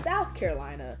think South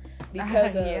Carolina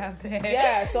because of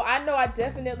so I know I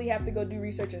definitely have to go do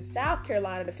research in South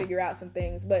Carolina to figure out some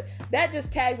things, but that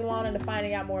just tags along into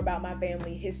finding out more about my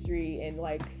family history and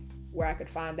like where I could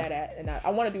find that at, and I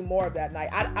want to do more of that. And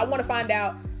I want to find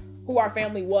out who our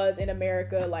family was in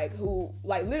America, like who,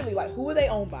 like literally, like who were they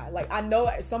owned by? Like I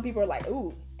know some people are like,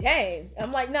 ooh, dang.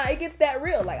 I'm like, nah, it gets that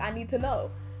real. Like I need to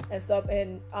know and stuff.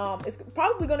 And it's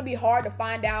probably going to be hard to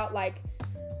find out like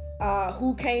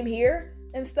who came here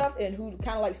and stuff and who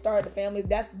kind of like started the family.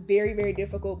 That's very, very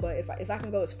difficult. But if I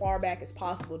can go as far back as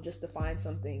possible just to find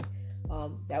something,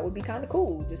 that would be kind of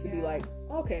cool. Just to be like,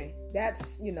 okay,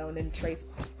 that's and then trace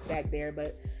back there.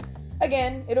 But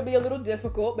again, it'll be a little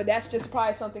difficult, but that's just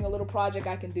probably a little project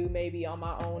I can do maybe on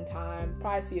my own time.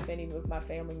 Probably see if any of my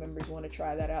family members want to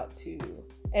try that out too.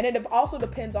 And it also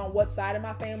depends on what side of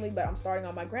my family, but I'm starting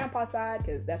on my grandpa's side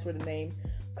because that's where the name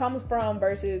comes from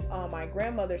versus on my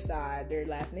grandmother's side. Their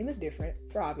last name is different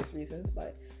for obvious reasons,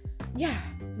 but yeah.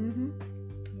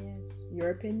 Yes. Your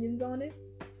opinions on it?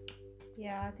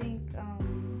 Yeah, I think,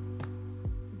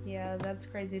 that's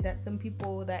crazy that some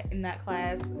people that in that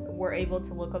class were able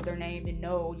to look up their name and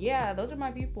know, yeah, those are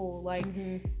my people. Like,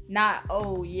 not,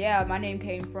 oh, yeah, my name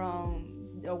came from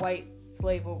a white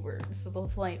slave owner.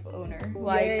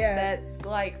 Like, that's,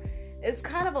 like, it's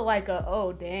kind of like a,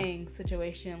 oh, dang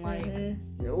situation. Like,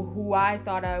 who I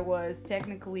thought I was,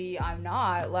 technically, I'm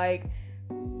not. Like,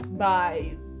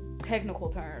 by technical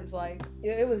terms, like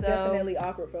it was definitely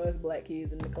awkward for us black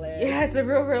kids in the class. Yeah, it's a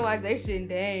real realization.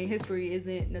 Dang, history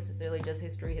isn't necessarily just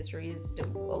history. History is still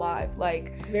alive,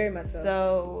 like very much so.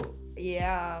 So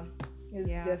yeah, it's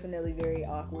definitely very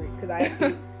awkward because I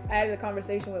had a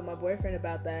conversation with my boyfriend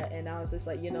about that, and I was just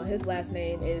like, his last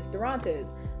name is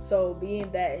Durantes. So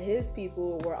being that his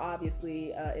people were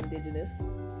obviously indigenous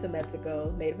to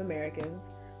Mexico, Native Americans.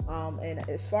 And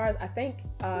as far as I think,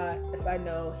 if I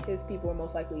know, his people are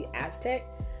most likely Aztec.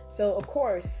 So of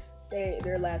course,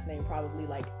 their last name probably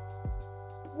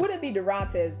wouldn't be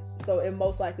Durantes. So it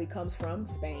most likely comes from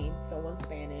Spain, someone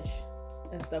Spanish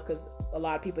and stuff. Because a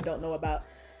lot of people don't know about,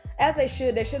 as they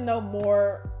should know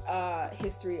more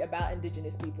history about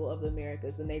indigenous people of the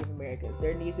Americas, the Native Americans.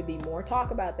 There needs to be more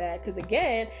talk about that. Because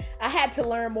again, I had to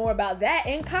learn more about that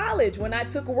in college when I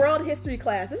took world history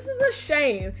class. This is a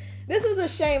shame.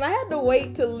 I had to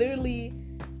wait to literally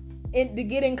to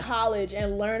get in college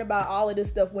and learn about all of this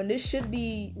stuff when this should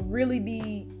really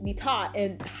be taught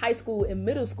in high school and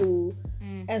middle school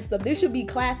and stuff. There should be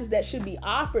classes that should be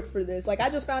offered for this. Like I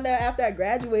just found out after I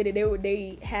graduated,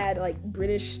 they had like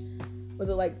British, was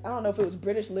it like, I don't know if it was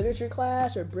British literature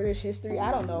class or British history,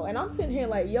 I don't know. And I'm sitting here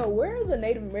like, yo, where are the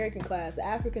Native American class, the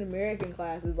African American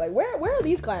classes? Like where are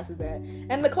these classes at?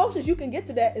 And the closest you can get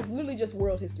to that is literally just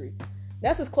world history.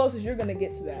 That's as close as you're gonna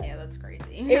get to that. Yeah, that's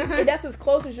crazy. That's as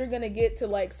close as you're gonna get to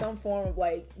like some form of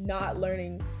like not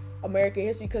learning American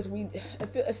history, because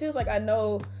it feels like I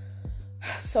know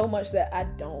so much that I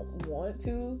don't want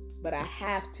to, but I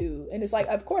have to. And it's like,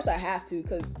 of course I have to,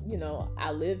 because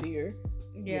I live here.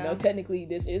 Technically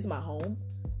this is my home,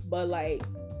 but like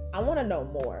I want to know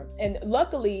more. And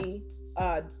luckily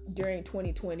during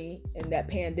 2020 and that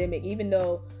pandemic, even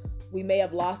though we may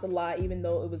have lost a lot, even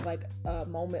though it was like a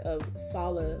moment of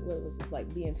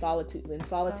being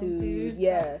solitude.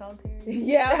 Yeah.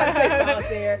 Yeah, I was about to say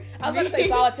solitaire. I was about to say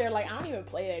solitaire, like, I don't even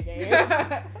play that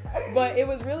game. But it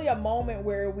was really a moment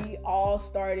where we all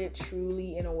started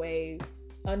truly, in a way,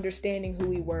 understanding who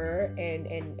we were and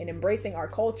embracing our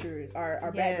cultures,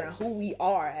 our background, who we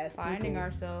are as finding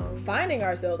people. Finding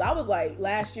ourselves. I was like,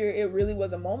 last year, it really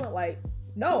was a moment like,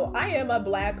 no, I am a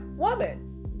Black woman.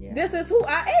 Yeah. This is who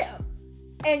I am.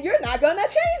 And you're not gonna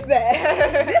change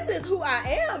that. This is who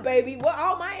I am, baby. What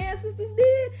all my ancestors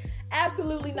did?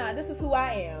 Absolutely not. This is who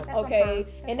I am. That's okay?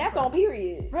 That's on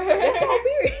period. That's on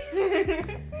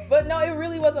period. But no, it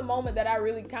really was a moment that I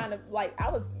really kind of, like,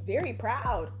 I was very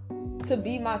proud to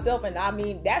be myself. And I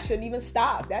mean, that shouldn't even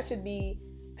stop. That should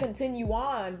continue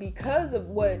on because of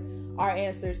what our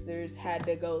ancestors had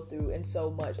to go through and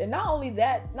so much. And not only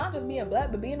that, not just being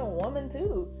Black, but being a woman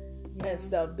too. And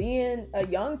stuff, being a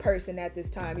young person at this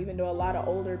time, even though a lot of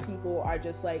older people are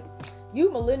just like, you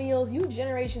millennials, you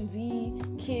Generation Z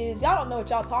kids, y'all don't know what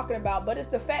y'all talking about. But it's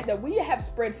the fact that we have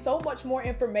spread so much more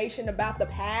information about the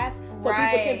past so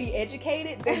people can be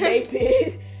educated than they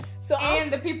did. So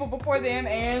the people before them,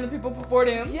 and the people before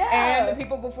them, and the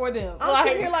people before them. I'm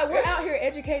sitting here like, we're out here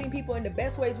educating people in the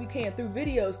best ways we can, through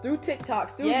videos, through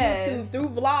TikToks, through YouTube, through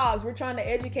vlogs. We're trying to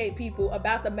educate people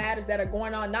about the matters that are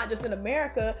going on, not just in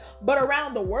America, but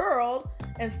around the world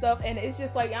and stuff. And it's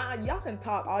just like, y'all can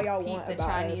talk all y'all want the about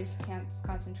Chinese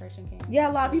concentration camps. Yeah,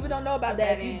 a lot of people don't know about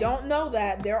that. If you don't know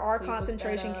that, there are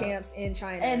concentration camps in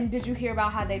China. And did you hear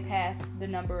about how they passed the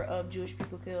number of Jewish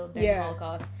people killed during the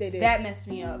Holocaust? They did. That messed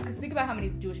me up. Because think about how many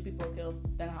Jewish people were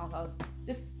killed during the Holocaust.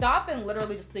 Just stop and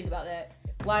literally just think about that.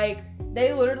 Like,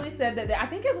 they literally said that, I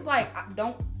think it was like,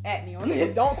 don't at me on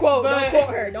this. Don't quote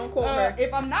her.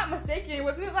 If I'm not mistaken,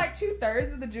 wasn't it like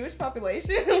 2/3 of the Jewish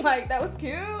population? Like, that was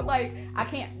killed? Like, I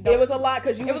can't. It was a lot,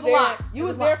 because you was there. You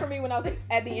was there for me when I was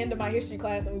at the end of my history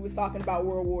class and we was talking about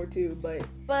World War II.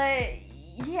 But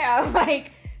yeah,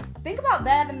 like, think about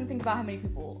that and think about how many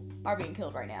people are being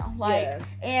killed right now. Like,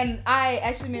 and I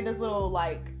actually made this little,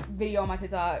 like, video on my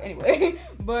TikTok anyway.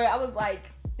 But I was like,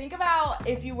 think about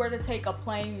if you were to take a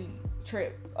plane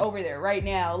trip over there right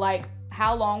now. Like,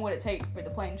 how long would it take for the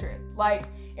plane trip? Like,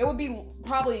 it would be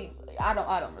probably, I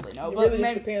don't really know. It really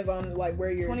just depends on, like,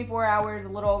 where you're. 24 hours, a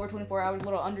little over 24 hours, a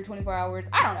little under 24 hours.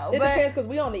 I don't know. It depends, because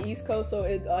we on the East Coast, so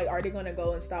like, are they going to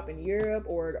go and stop in Europe,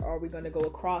 or are we going to go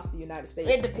across the United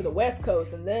States to the West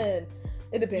Coast, and then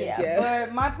it depends.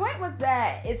 But my point was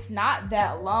that it's not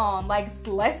that long. Like, it's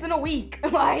less than a week.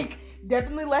 Like,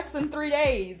 definitely less than 3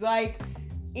 days. Like,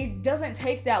 it doesn't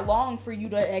take that long for you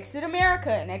to exit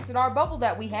America and exit our bubble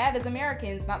that we have as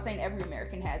Americans. Not saying every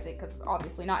American has it, because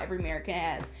obviously not every American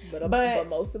has. But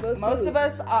most of us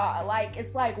like,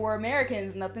 it's like, we're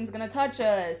Americans, nothing's gonna touch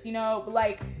us, you know. But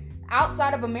like,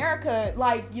 outside of America,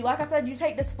 like I said, you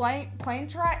take this plane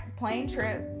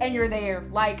trip and you're there.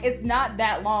 Like, it's not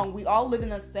that long. We all live in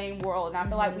the same world, and I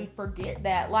feel like we forget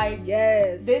that. Like,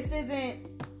 this isn't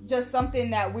just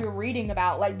something that we're reading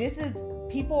about. Like, this is,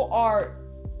 people are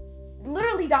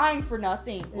literally dying for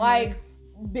nothing. Like,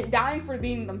 dying for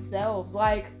being themselves.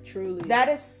 Like, truly, that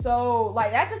is so,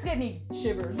 like, that just gave me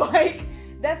shivers. Like,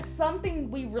 that's something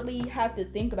we really have to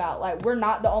think about. Like, we're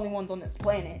not the only ones on this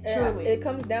planet. Truly, it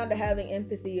comes down to having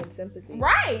empathy and sympathy.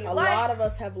 Right. A lot of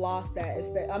us have lost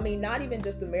that. I mean, not even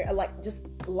just America. Like, just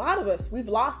a lot of us. We've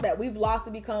lost that. We've lost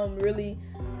to become really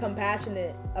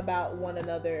compassionate about one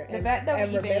another. The fact that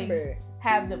we even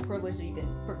have the privilege to even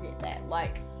forget that.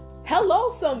 Like, hello,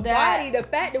 somebody. The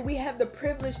fact that we have the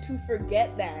privilege to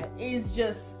forget that is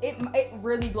just, it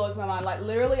really blows my mind. Like,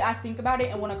 literally, I think about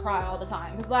it and want to cry all the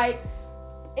time. It's like,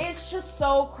 it's just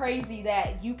so crazy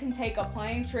that you can take a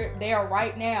plane trip there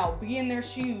right now, be in their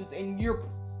shoes, and you're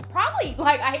probably,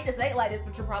 like, I hate to say it like this,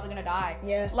 but you're probably gonna die.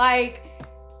 Yeah. Like,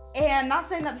 and not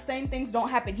saying that the same things don't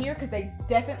happen here, because they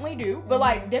definitely do, but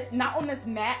like, not on this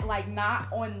not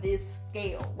on this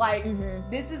scale. Like,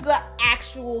 this is an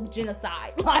actual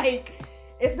genocide. Like,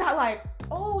 it's not like,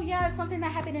 oh yeah, it's something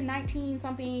that happened in 19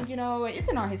 something, you know, it's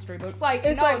in our history books. Like,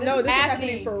 it's this is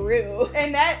happening for real.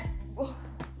 And that,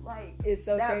 like, it's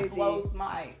so that crazy.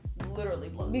 Literally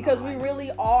blows because my mind. We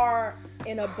really are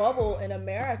in a bubble in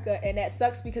America, and that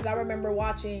sucks, because I remember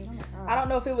watching, I don't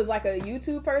know if it was like a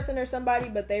YouTube person or somebody,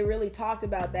 but they really talked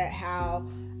about that, how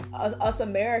us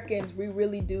Americans, we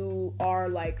really are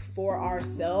like for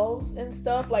ourselves and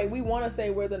stuff. Like, we want to say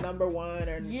we're the number one,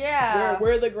 or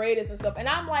we're the greatest and stuff, and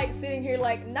I'm like sitting here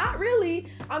like, not really.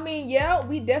 I mean, yeah,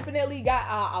 we definitely got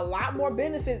a lot more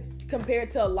benefits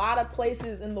compared to a lot of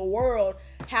places in the world.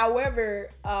 However,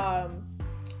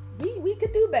 we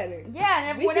could do better.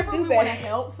 Yeah, and whenever we want to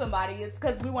help somebody, it's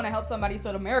because we want to help somebody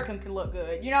so the American can look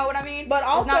good. You know what I mean? But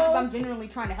also, it's not because I'm genuinely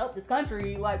trying to help this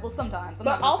country. Like, well, sometimes.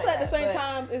 But also at the same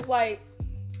time, it's like,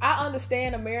 I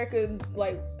understand America,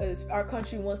 like, our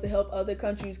country wants to help other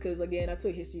countries because, again, I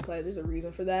took history class. There's a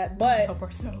reason for that. But help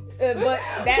ourselves. But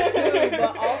that too.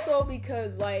 But also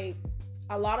because, like,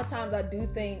 a lot of times I do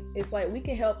think it's like we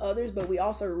can help others, but we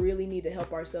also really need to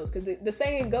help ourselves. Because the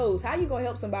saying goes, how you going to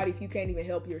help somebody if you can't even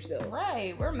help yourself?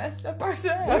 Right. We're messed up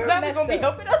ourselves. We're not going to be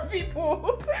helping other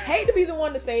people. Hate to be the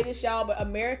one to say this, y'all, but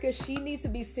America, she needs to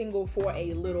be single for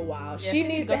a little while. Yeah, she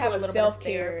needs to have a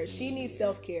self-care. She needs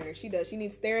self-care. She does. She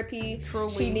needs therapy.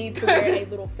 Truly. She needs to wear a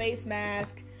little face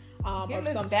mask of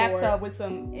some bathtub sort. with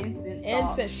some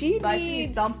incense. She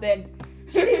needs something.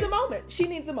 She needs a moment. She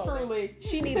needs a moment. Truly.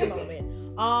 She needs a moment.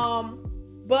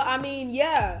 But I mean,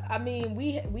 yeah. I mean,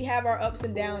 we have our ups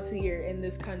and downs here in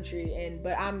this country,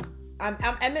 but I'm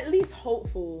at least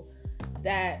hopeful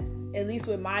that at least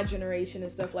with my generation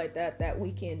and stuff like that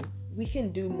we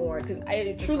can do more, because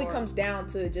it truly comes down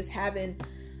to just having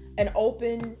an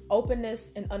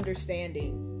openness and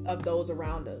understanding of those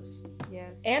around us.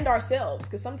 Yes. And ourselves,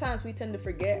 because sometimes we tend to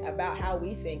forget about how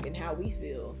we think and how we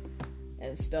feel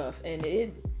and stuff, and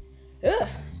this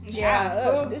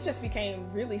just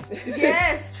became really serious.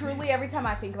 Yes, truly. Every time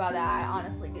I think about that, I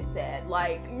honestly get sad.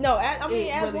 Like, no, I mean,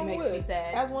 it as really one makes would. me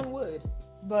sad. As one would.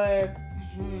 But,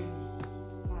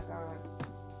 my God,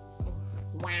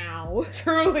 wow,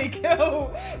 truly,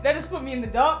 go. That just put me in the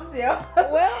dumps, yeah.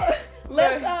 Well,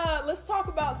 let's talk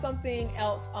about something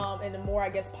else in a more, I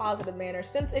guess, positive manner.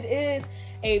 Since it is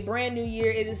a brand new year,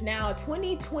 it is now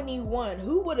 2021.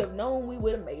 Who would have known we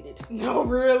would have made it? No,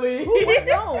 really. Who would have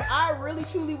known? I really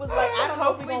truly was like, I don't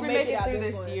know if we're gonna make it out through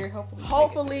this year.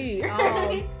 Hopefully.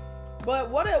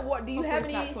 But what do you have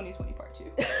any? It's not 2020 part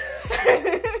 2.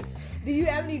 Do you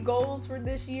have any goals for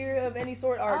this year of any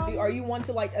sort? Or are you want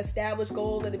to like establish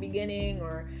goals at the beginning,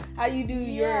 or how do you do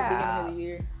your beginning of the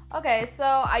year? Okay, so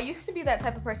I used to be that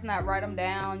type of person that write them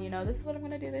down, this is what I'm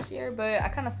going to do this year, but I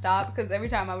kind of stopped because every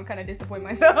time I would kind of disappoint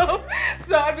myself.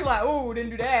 So I'd be like, oh,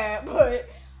 didn't do that. But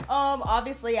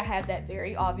obviously I have that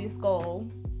very obvious goal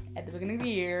at the beginning of the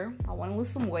year. I want to lose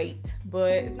some weight,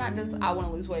 but it's not just I want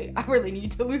to lose weight. I really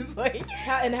need to lose weight.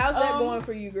 How's that going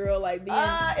for you, girl? Like,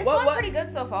 it's going pretty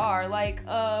good so far. Like,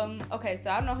 okay, so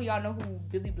I don't know who y'all know who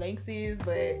Billy Blanks is,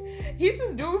 but he's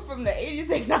this dude from the 80s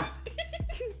and 90s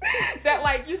that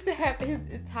like used to have his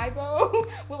Tybo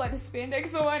with like the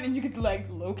spandex on, and you could like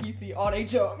low-key see all they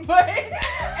jump. But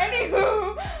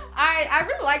anywho, I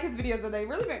really like his videos, though. They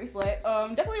really make me sweat.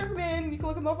 Definitely recommend you can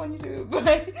look him up on YouTube.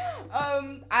 But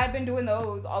I've been doing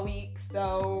those all week,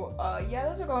 so yeah,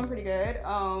 those are going pretty good.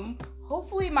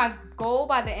 Hopefully my goal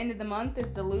by the end of the month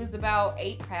is to lose about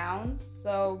 8 pounds.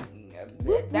 So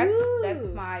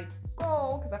that's my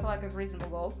goal, because I feel like it's a reasonable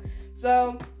goal.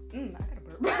 So I gotta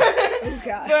burp. Oh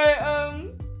God.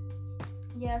 But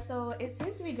yeah, so it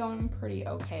seems to be going pretty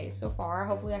okay so far.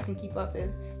 Hopefully I can keep up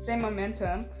this same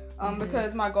momentum.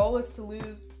 Because my goal is to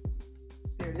lose.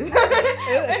 There it is.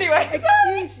 Anyway,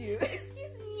 excuse me.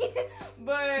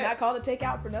 But it's not called a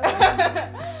takeout for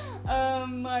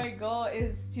nothing. My goal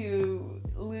is to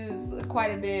lose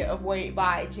quite a bit of weight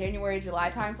by January, July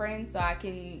timeframe, so I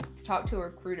can talk to a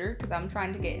recruiter, because I'm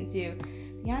trying to get into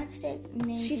the United States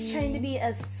Navy. She's trying to be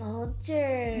a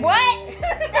soldier. What?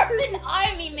 That's an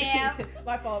army, ma'am.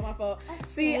 My fault.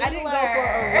 See, I didn't go for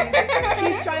a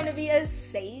reason. She's trying to be a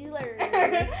sailor.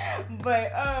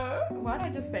 But why'd I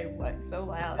just say what so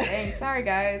loud? Dang, sorry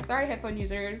guys. Sorry headphone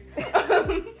users.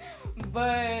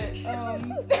 But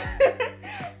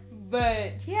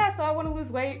yeah, so I want to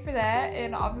lose weight for that,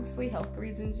 and obviously health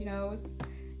reasons,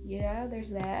 there's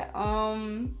that.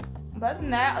 But other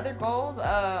than that, other goals,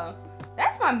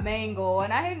 that's my main goal,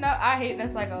 and I hate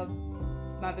that's like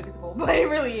my biggest goal, but it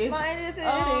really is. It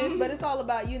is, but it's all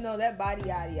about that body,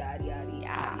 yada yada yada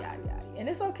yada yada. And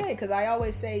it's okay, because I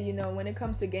always say, when it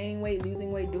comes to gaining weight,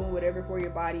 losing weight, doing whatever for your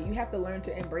body, you have to learn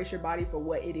to embrace your body for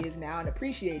what it is now and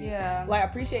appreciate it. Yeah. Like,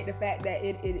 appreciate the fact that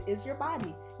it is your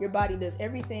body. Your body does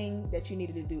everything that you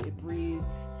needed to do. It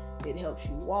breathes. It helps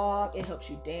you walk. It helps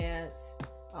you dance.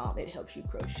 It helps you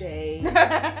crochet.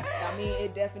 I mean,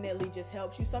 it definitely just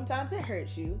helps you. Sometimes it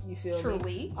hurts you. You feel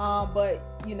Truly. me? But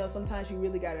sometimes you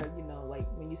really gotta, like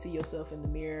when you see yourself in the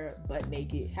mirror, butt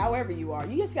naked, however you are,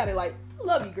 you just gotta like, I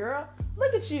love you, girl.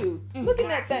 Look at you. Look at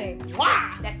that thing.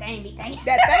 Wow, that thing be thinking.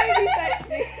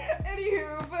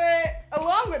 Anywho, but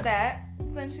along with that,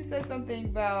 since you said something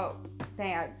about,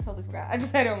 dang, I totally forgot. I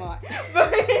just had it on my mind.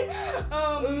 But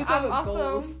I'm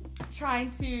also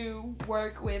trying to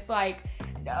work with like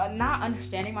not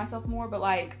understanding myself more, but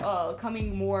like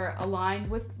coming more aligned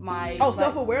with my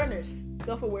self-awareness.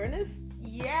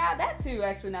 Yeah, that too,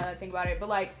 actually, now that I think about it. But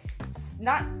like,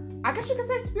 not, I guess you could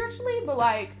say spiritually, but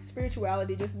like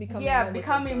spirituality, just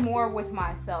becoming more with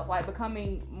myself, like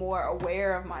becoming more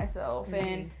aware of myself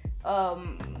and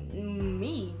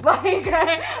me. Like,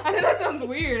 I know that sounds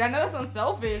weird. I know that sounds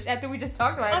selfish after we just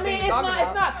talked about it. I mean, it's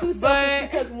not too selfish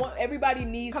because everybody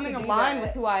needs coming to do aligned that.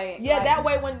 with who I am. Yeah, like, that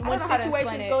way when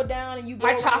situations go down and you go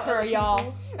my chakra,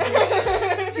 y'all.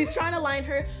 She's trying to line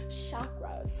her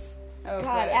chakras. Okay.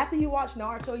 God, after you watch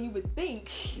Naruto, you would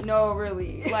think. No,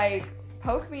 really. Like,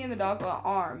 poke me in the dog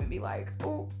arm and be like,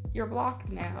 oh, you're blocked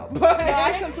now. No,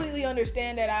 I completely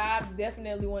understand that. I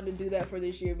definitely want to do that for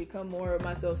this year, become more of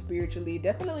myself spiritually.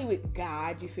 Definitely with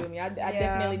God, you feel me? I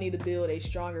definitely need to build a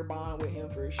stronger bond with him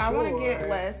for sure. I want to get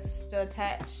less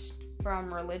attached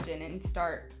from religion and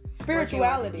start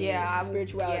spirituality.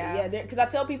 Spirituality. Yeah, because I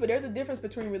tell people there's a difference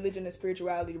between religion and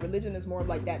spirituality. Religion is more of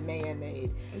like that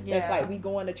man-made. Yeah. It's like we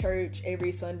going to church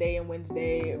every Sunday and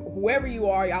Wednesday. Whoever you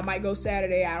are, y'all might go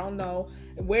Saturday. I don't know.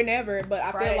 Whenever, but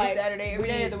I feel like Saturday, every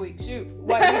day of the week. Shoot.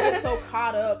 Like we get so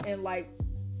caught up in like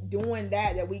doing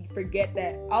that we forget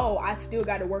that, oh, I still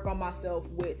got to work on myself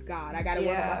with God. I got to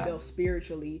work on myself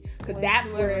spiritually, because that's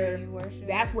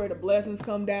where the blessings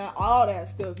come down, all that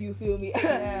stuff, you feel me?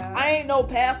 Yeah. I ain't no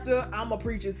pastor, I'm a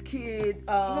preacher's kid.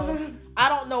 I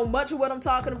don't know much of what I'm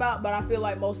talking about, but I feel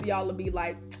like most of y'all will be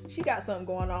like, she got something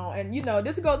going on. And you know,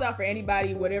 this goes out for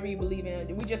anybody, whatever you believe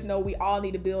in. We just know we all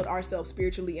need to build ourselves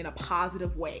spiritually in a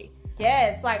positive way.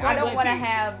 Yes, like I don't want to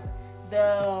have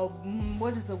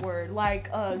what is the word? Like,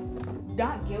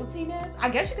 not guiltiness. I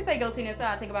guess you could say guiltiness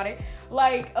now I think about it.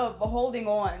 Like, of holding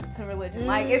on to religion.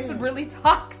 Like, it's really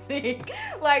toxic.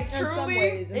 Like, truly,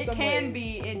 it can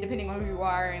be, depending on who you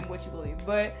are and what you believe.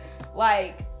 But,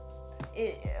 like,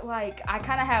 I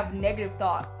kind of have negative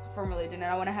thoughts from religion,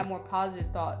 and I want to have more positive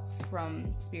thoughts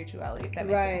from spirituality, if that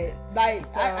makes sense. Like,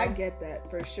 so, I get that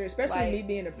for sure, especially me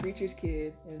being a preacher's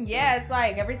kid. Yeah, it's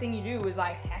like everything you do is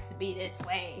like has to be this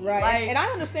way, right? Like, and I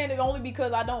understand it only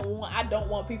because I don't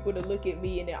want people to look at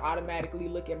me and then automatically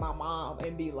look at my mom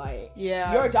and be like,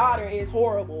 "Yeah, your daughter is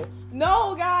horrible."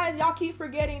 No, guys, y'all keep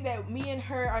forgetting that me and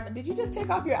her are. Did you just take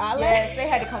off your eyelid? Yes, they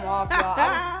had to come off, y'all.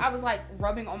 I was like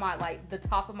rubbing on my the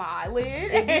top of my eyelid.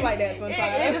 It be like that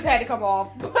sometimes. It just had to come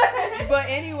off. But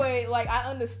anyway, like, I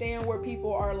understand where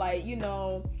people are like, you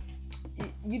know,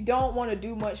 you don't want to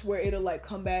do much where it'll like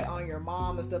come back on your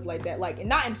mom and stuff like that. Like,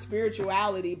 not in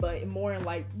spirituality, but more in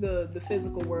like the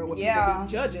physical world where people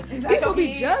be judging. People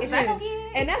be judging.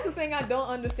 And that's the thing I don't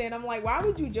understand. I'm like, why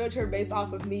would you judge her based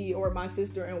off of me or my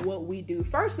sister and what we do?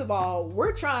 First of all,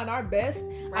 we're trying our best.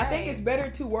 Right. I think it's better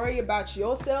to worry about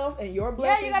yourself and your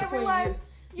blessings. Yeah, you gotta realize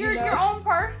you're your own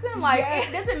person. Like, it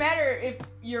doesn't matter if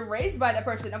you're raised by that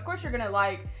person. Of course, they're gonna be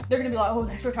like, oh,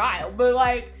 that's your child. But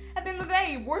like, at the end of the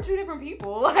day, we're two different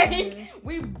people. Like,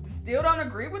 we still don't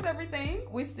agree with everything.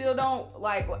 We still don't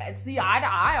like see eye to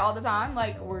eye all the time.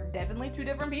 Like, we're definitely two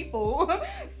different people.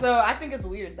 So I think it's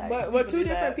weird that. But we're two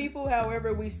different people.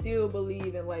 However, we still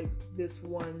believe in like this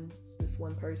one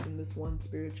person, this one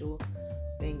spiritual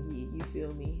thingy, you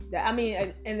feel me? That, I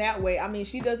mean, in that way, I mean,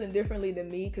 she does it differently than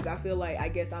me, because I feel like, I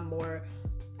guess I'm more,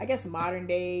 modern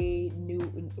day, new,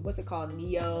 what's it called,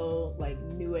 neo, like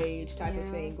new age type of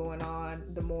thing going on.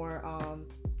 The more,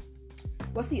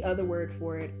 what's the other word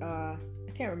for it?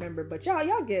 I can't remember, but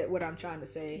y'all get what I'm trying to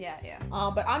say. Yeah.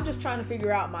 But I'm just trying to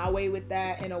figure out my way with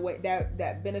that in a way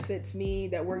that benefits me,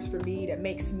 that works for me, that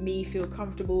makes me feel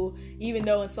comfortable, even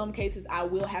though in some cases I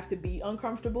will have to be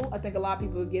uncomfortable. I think a lot of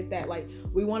people get that, like,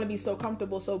 we want to be so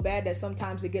comfortable so bad that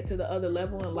sometimes to get to the other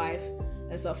level in life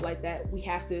and stuff like that, we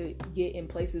have to get in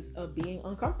places of being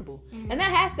uncomfortable. And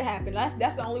that has to happen.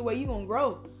 That's the only way you're gonna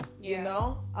grow. You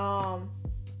know?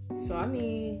 So I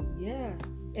mean, yeah.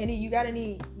 You got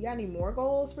any more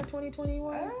goals for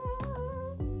 2021?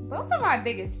 Those are my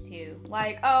biggest two.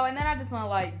 Like, and then I just want to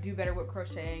like do better with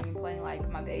crocheting and playing like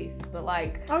my bass. But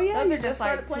like, those are you just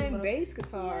started playing bass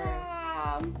guitar.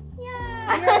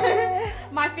 Yeah.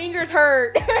 My fingers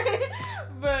hurt.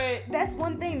 But that's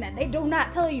one thing that they do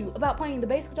not tell you about playing the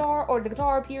bass guitar or the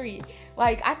guitar, period.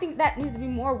 Like, I think that needs to be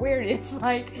more awareness.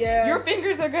 Like, your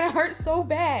fingers are gonna hurt so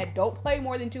bad. Don't play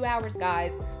more than 2 hours,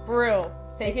 guys. For real.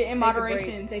 Take it in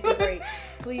moderation. Take a break.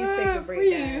 Please take a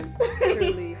break, guys.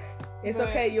 Truly. It's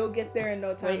okay. You'll get there in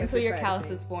no time. Wait until your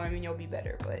calluses form and you'll be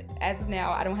better. But as of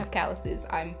now, I don't have calluses.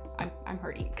 I'm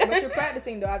hurting. But you're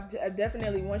practicing, though. I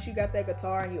definitely, once you got that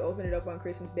guitar and you opened it up on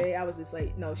Christmas Day, I was just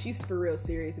like, no, she's for real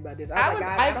serious about this.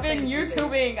 I've been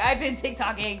YouTubing. I've been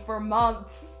TikToking for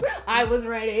months. I was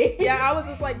ready. Yeah, I was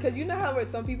just like, because you know how with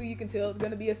some people you can tell it's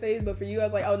going to be a phase, but for you, I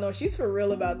was like, oh no, she's for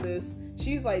real about this.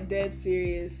 She's like dead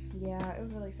serious. Yeah, it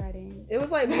was really exciting. It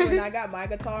was like when I got my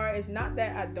guitar, it's not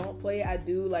that I don't play, I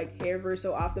do like ever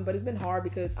so often, but it's been hard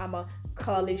because I'm a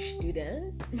college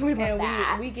student.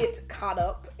 We get caught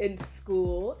up in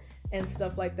school and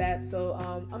stuff like that. So,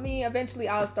 I mean, eventually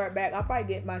I'll start back. I'll probably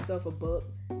get myself a book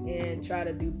and try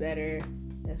to do better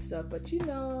and stuff. But, you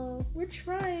know, we're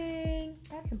trying.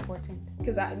 That's important.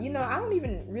 Because, I don't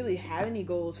even really have any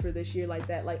goals for this year like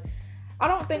that. Like, I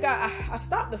don't think I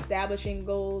stopped establishing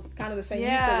goals kind of the same.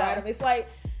 You used to write them. It's like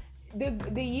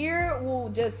the year will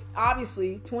just,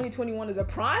 obviously, 2021 is a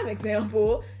prime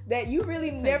example that you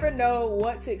really never know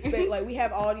what to expect. Like, we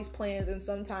have all these plans and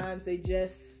sometimes they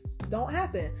just don't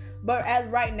happen. But as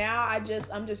right now, I'm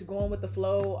just going with the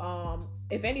flow.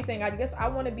 If anything, I guess I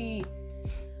want to be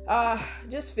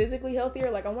just physically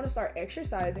healthier. Like, I want to start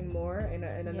exercising more in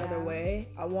another way.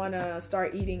 I want to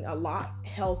start eating a lot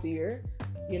healthier.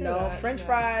 French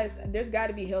fries, there's got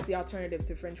to be healthy alternative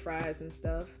to French fries and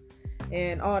stuff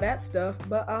and all that stuff.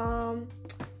 But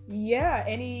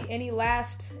any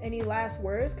last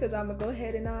words? Because I'm gonna go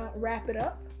ahead and wrap it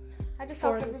up. I just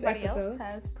hope everybody else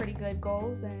has pretty good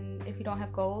goals, and if you don't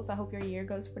have goals, I hope your year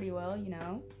goes pretty well,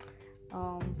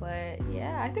 But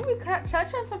yeah, I think we touched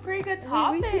on some pretty good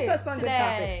topics. We touched on good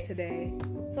topics today.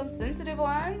 Some sensitive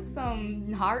ones,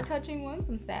 some heart-touching ones,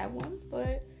 some sad ones,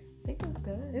 but I think it was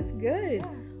good. It's good. Yeah.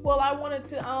 Well, I wanted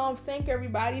to thank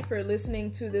everybody for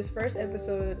listening to this first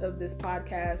episode of this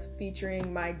podcast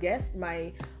featuring my guest,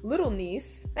 my little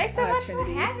niece. Thanks so much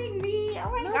Trinity. for having me. Oh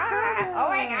my god.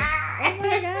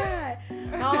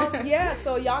 Yeah,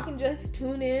 so y'all can just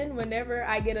tune in whenever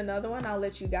I get another one. I'll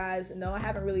let you guys know. I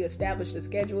haven't really established a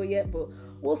schedule yet, but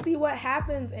we'll see what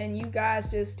happens, and you guys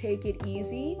just take it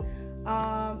easy.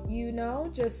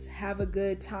 Just have a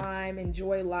good time,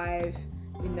 enjoy life.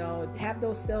 Have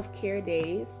those self-care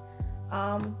days.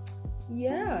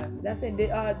 That's it.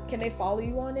 Can they follow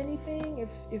you on anything if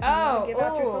you want to give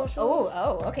out your socials?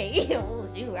 Okay. Oh,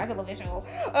 shoot, I feel official.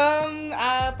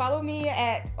 Follow me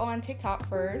on TikTok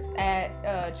first at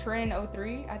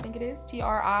Trin03, I think it is,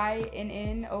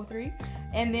 TRINN03,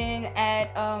 and then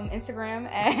at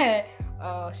Instagram at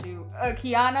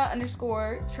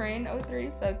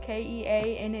Kiana_Trin03, so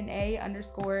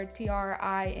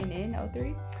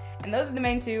KEANNA_TRINN03. And those are the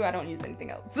main two. I don't use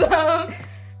anything else.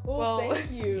 Well,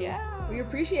 thank you. Yeah. We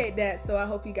appreciate that. So I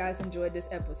hope you guys enjoyed this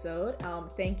episode.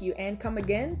 Thank you, and come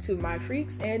again to My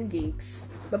Freaks and Geeks.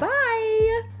 Bye-bye.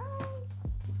 Bye.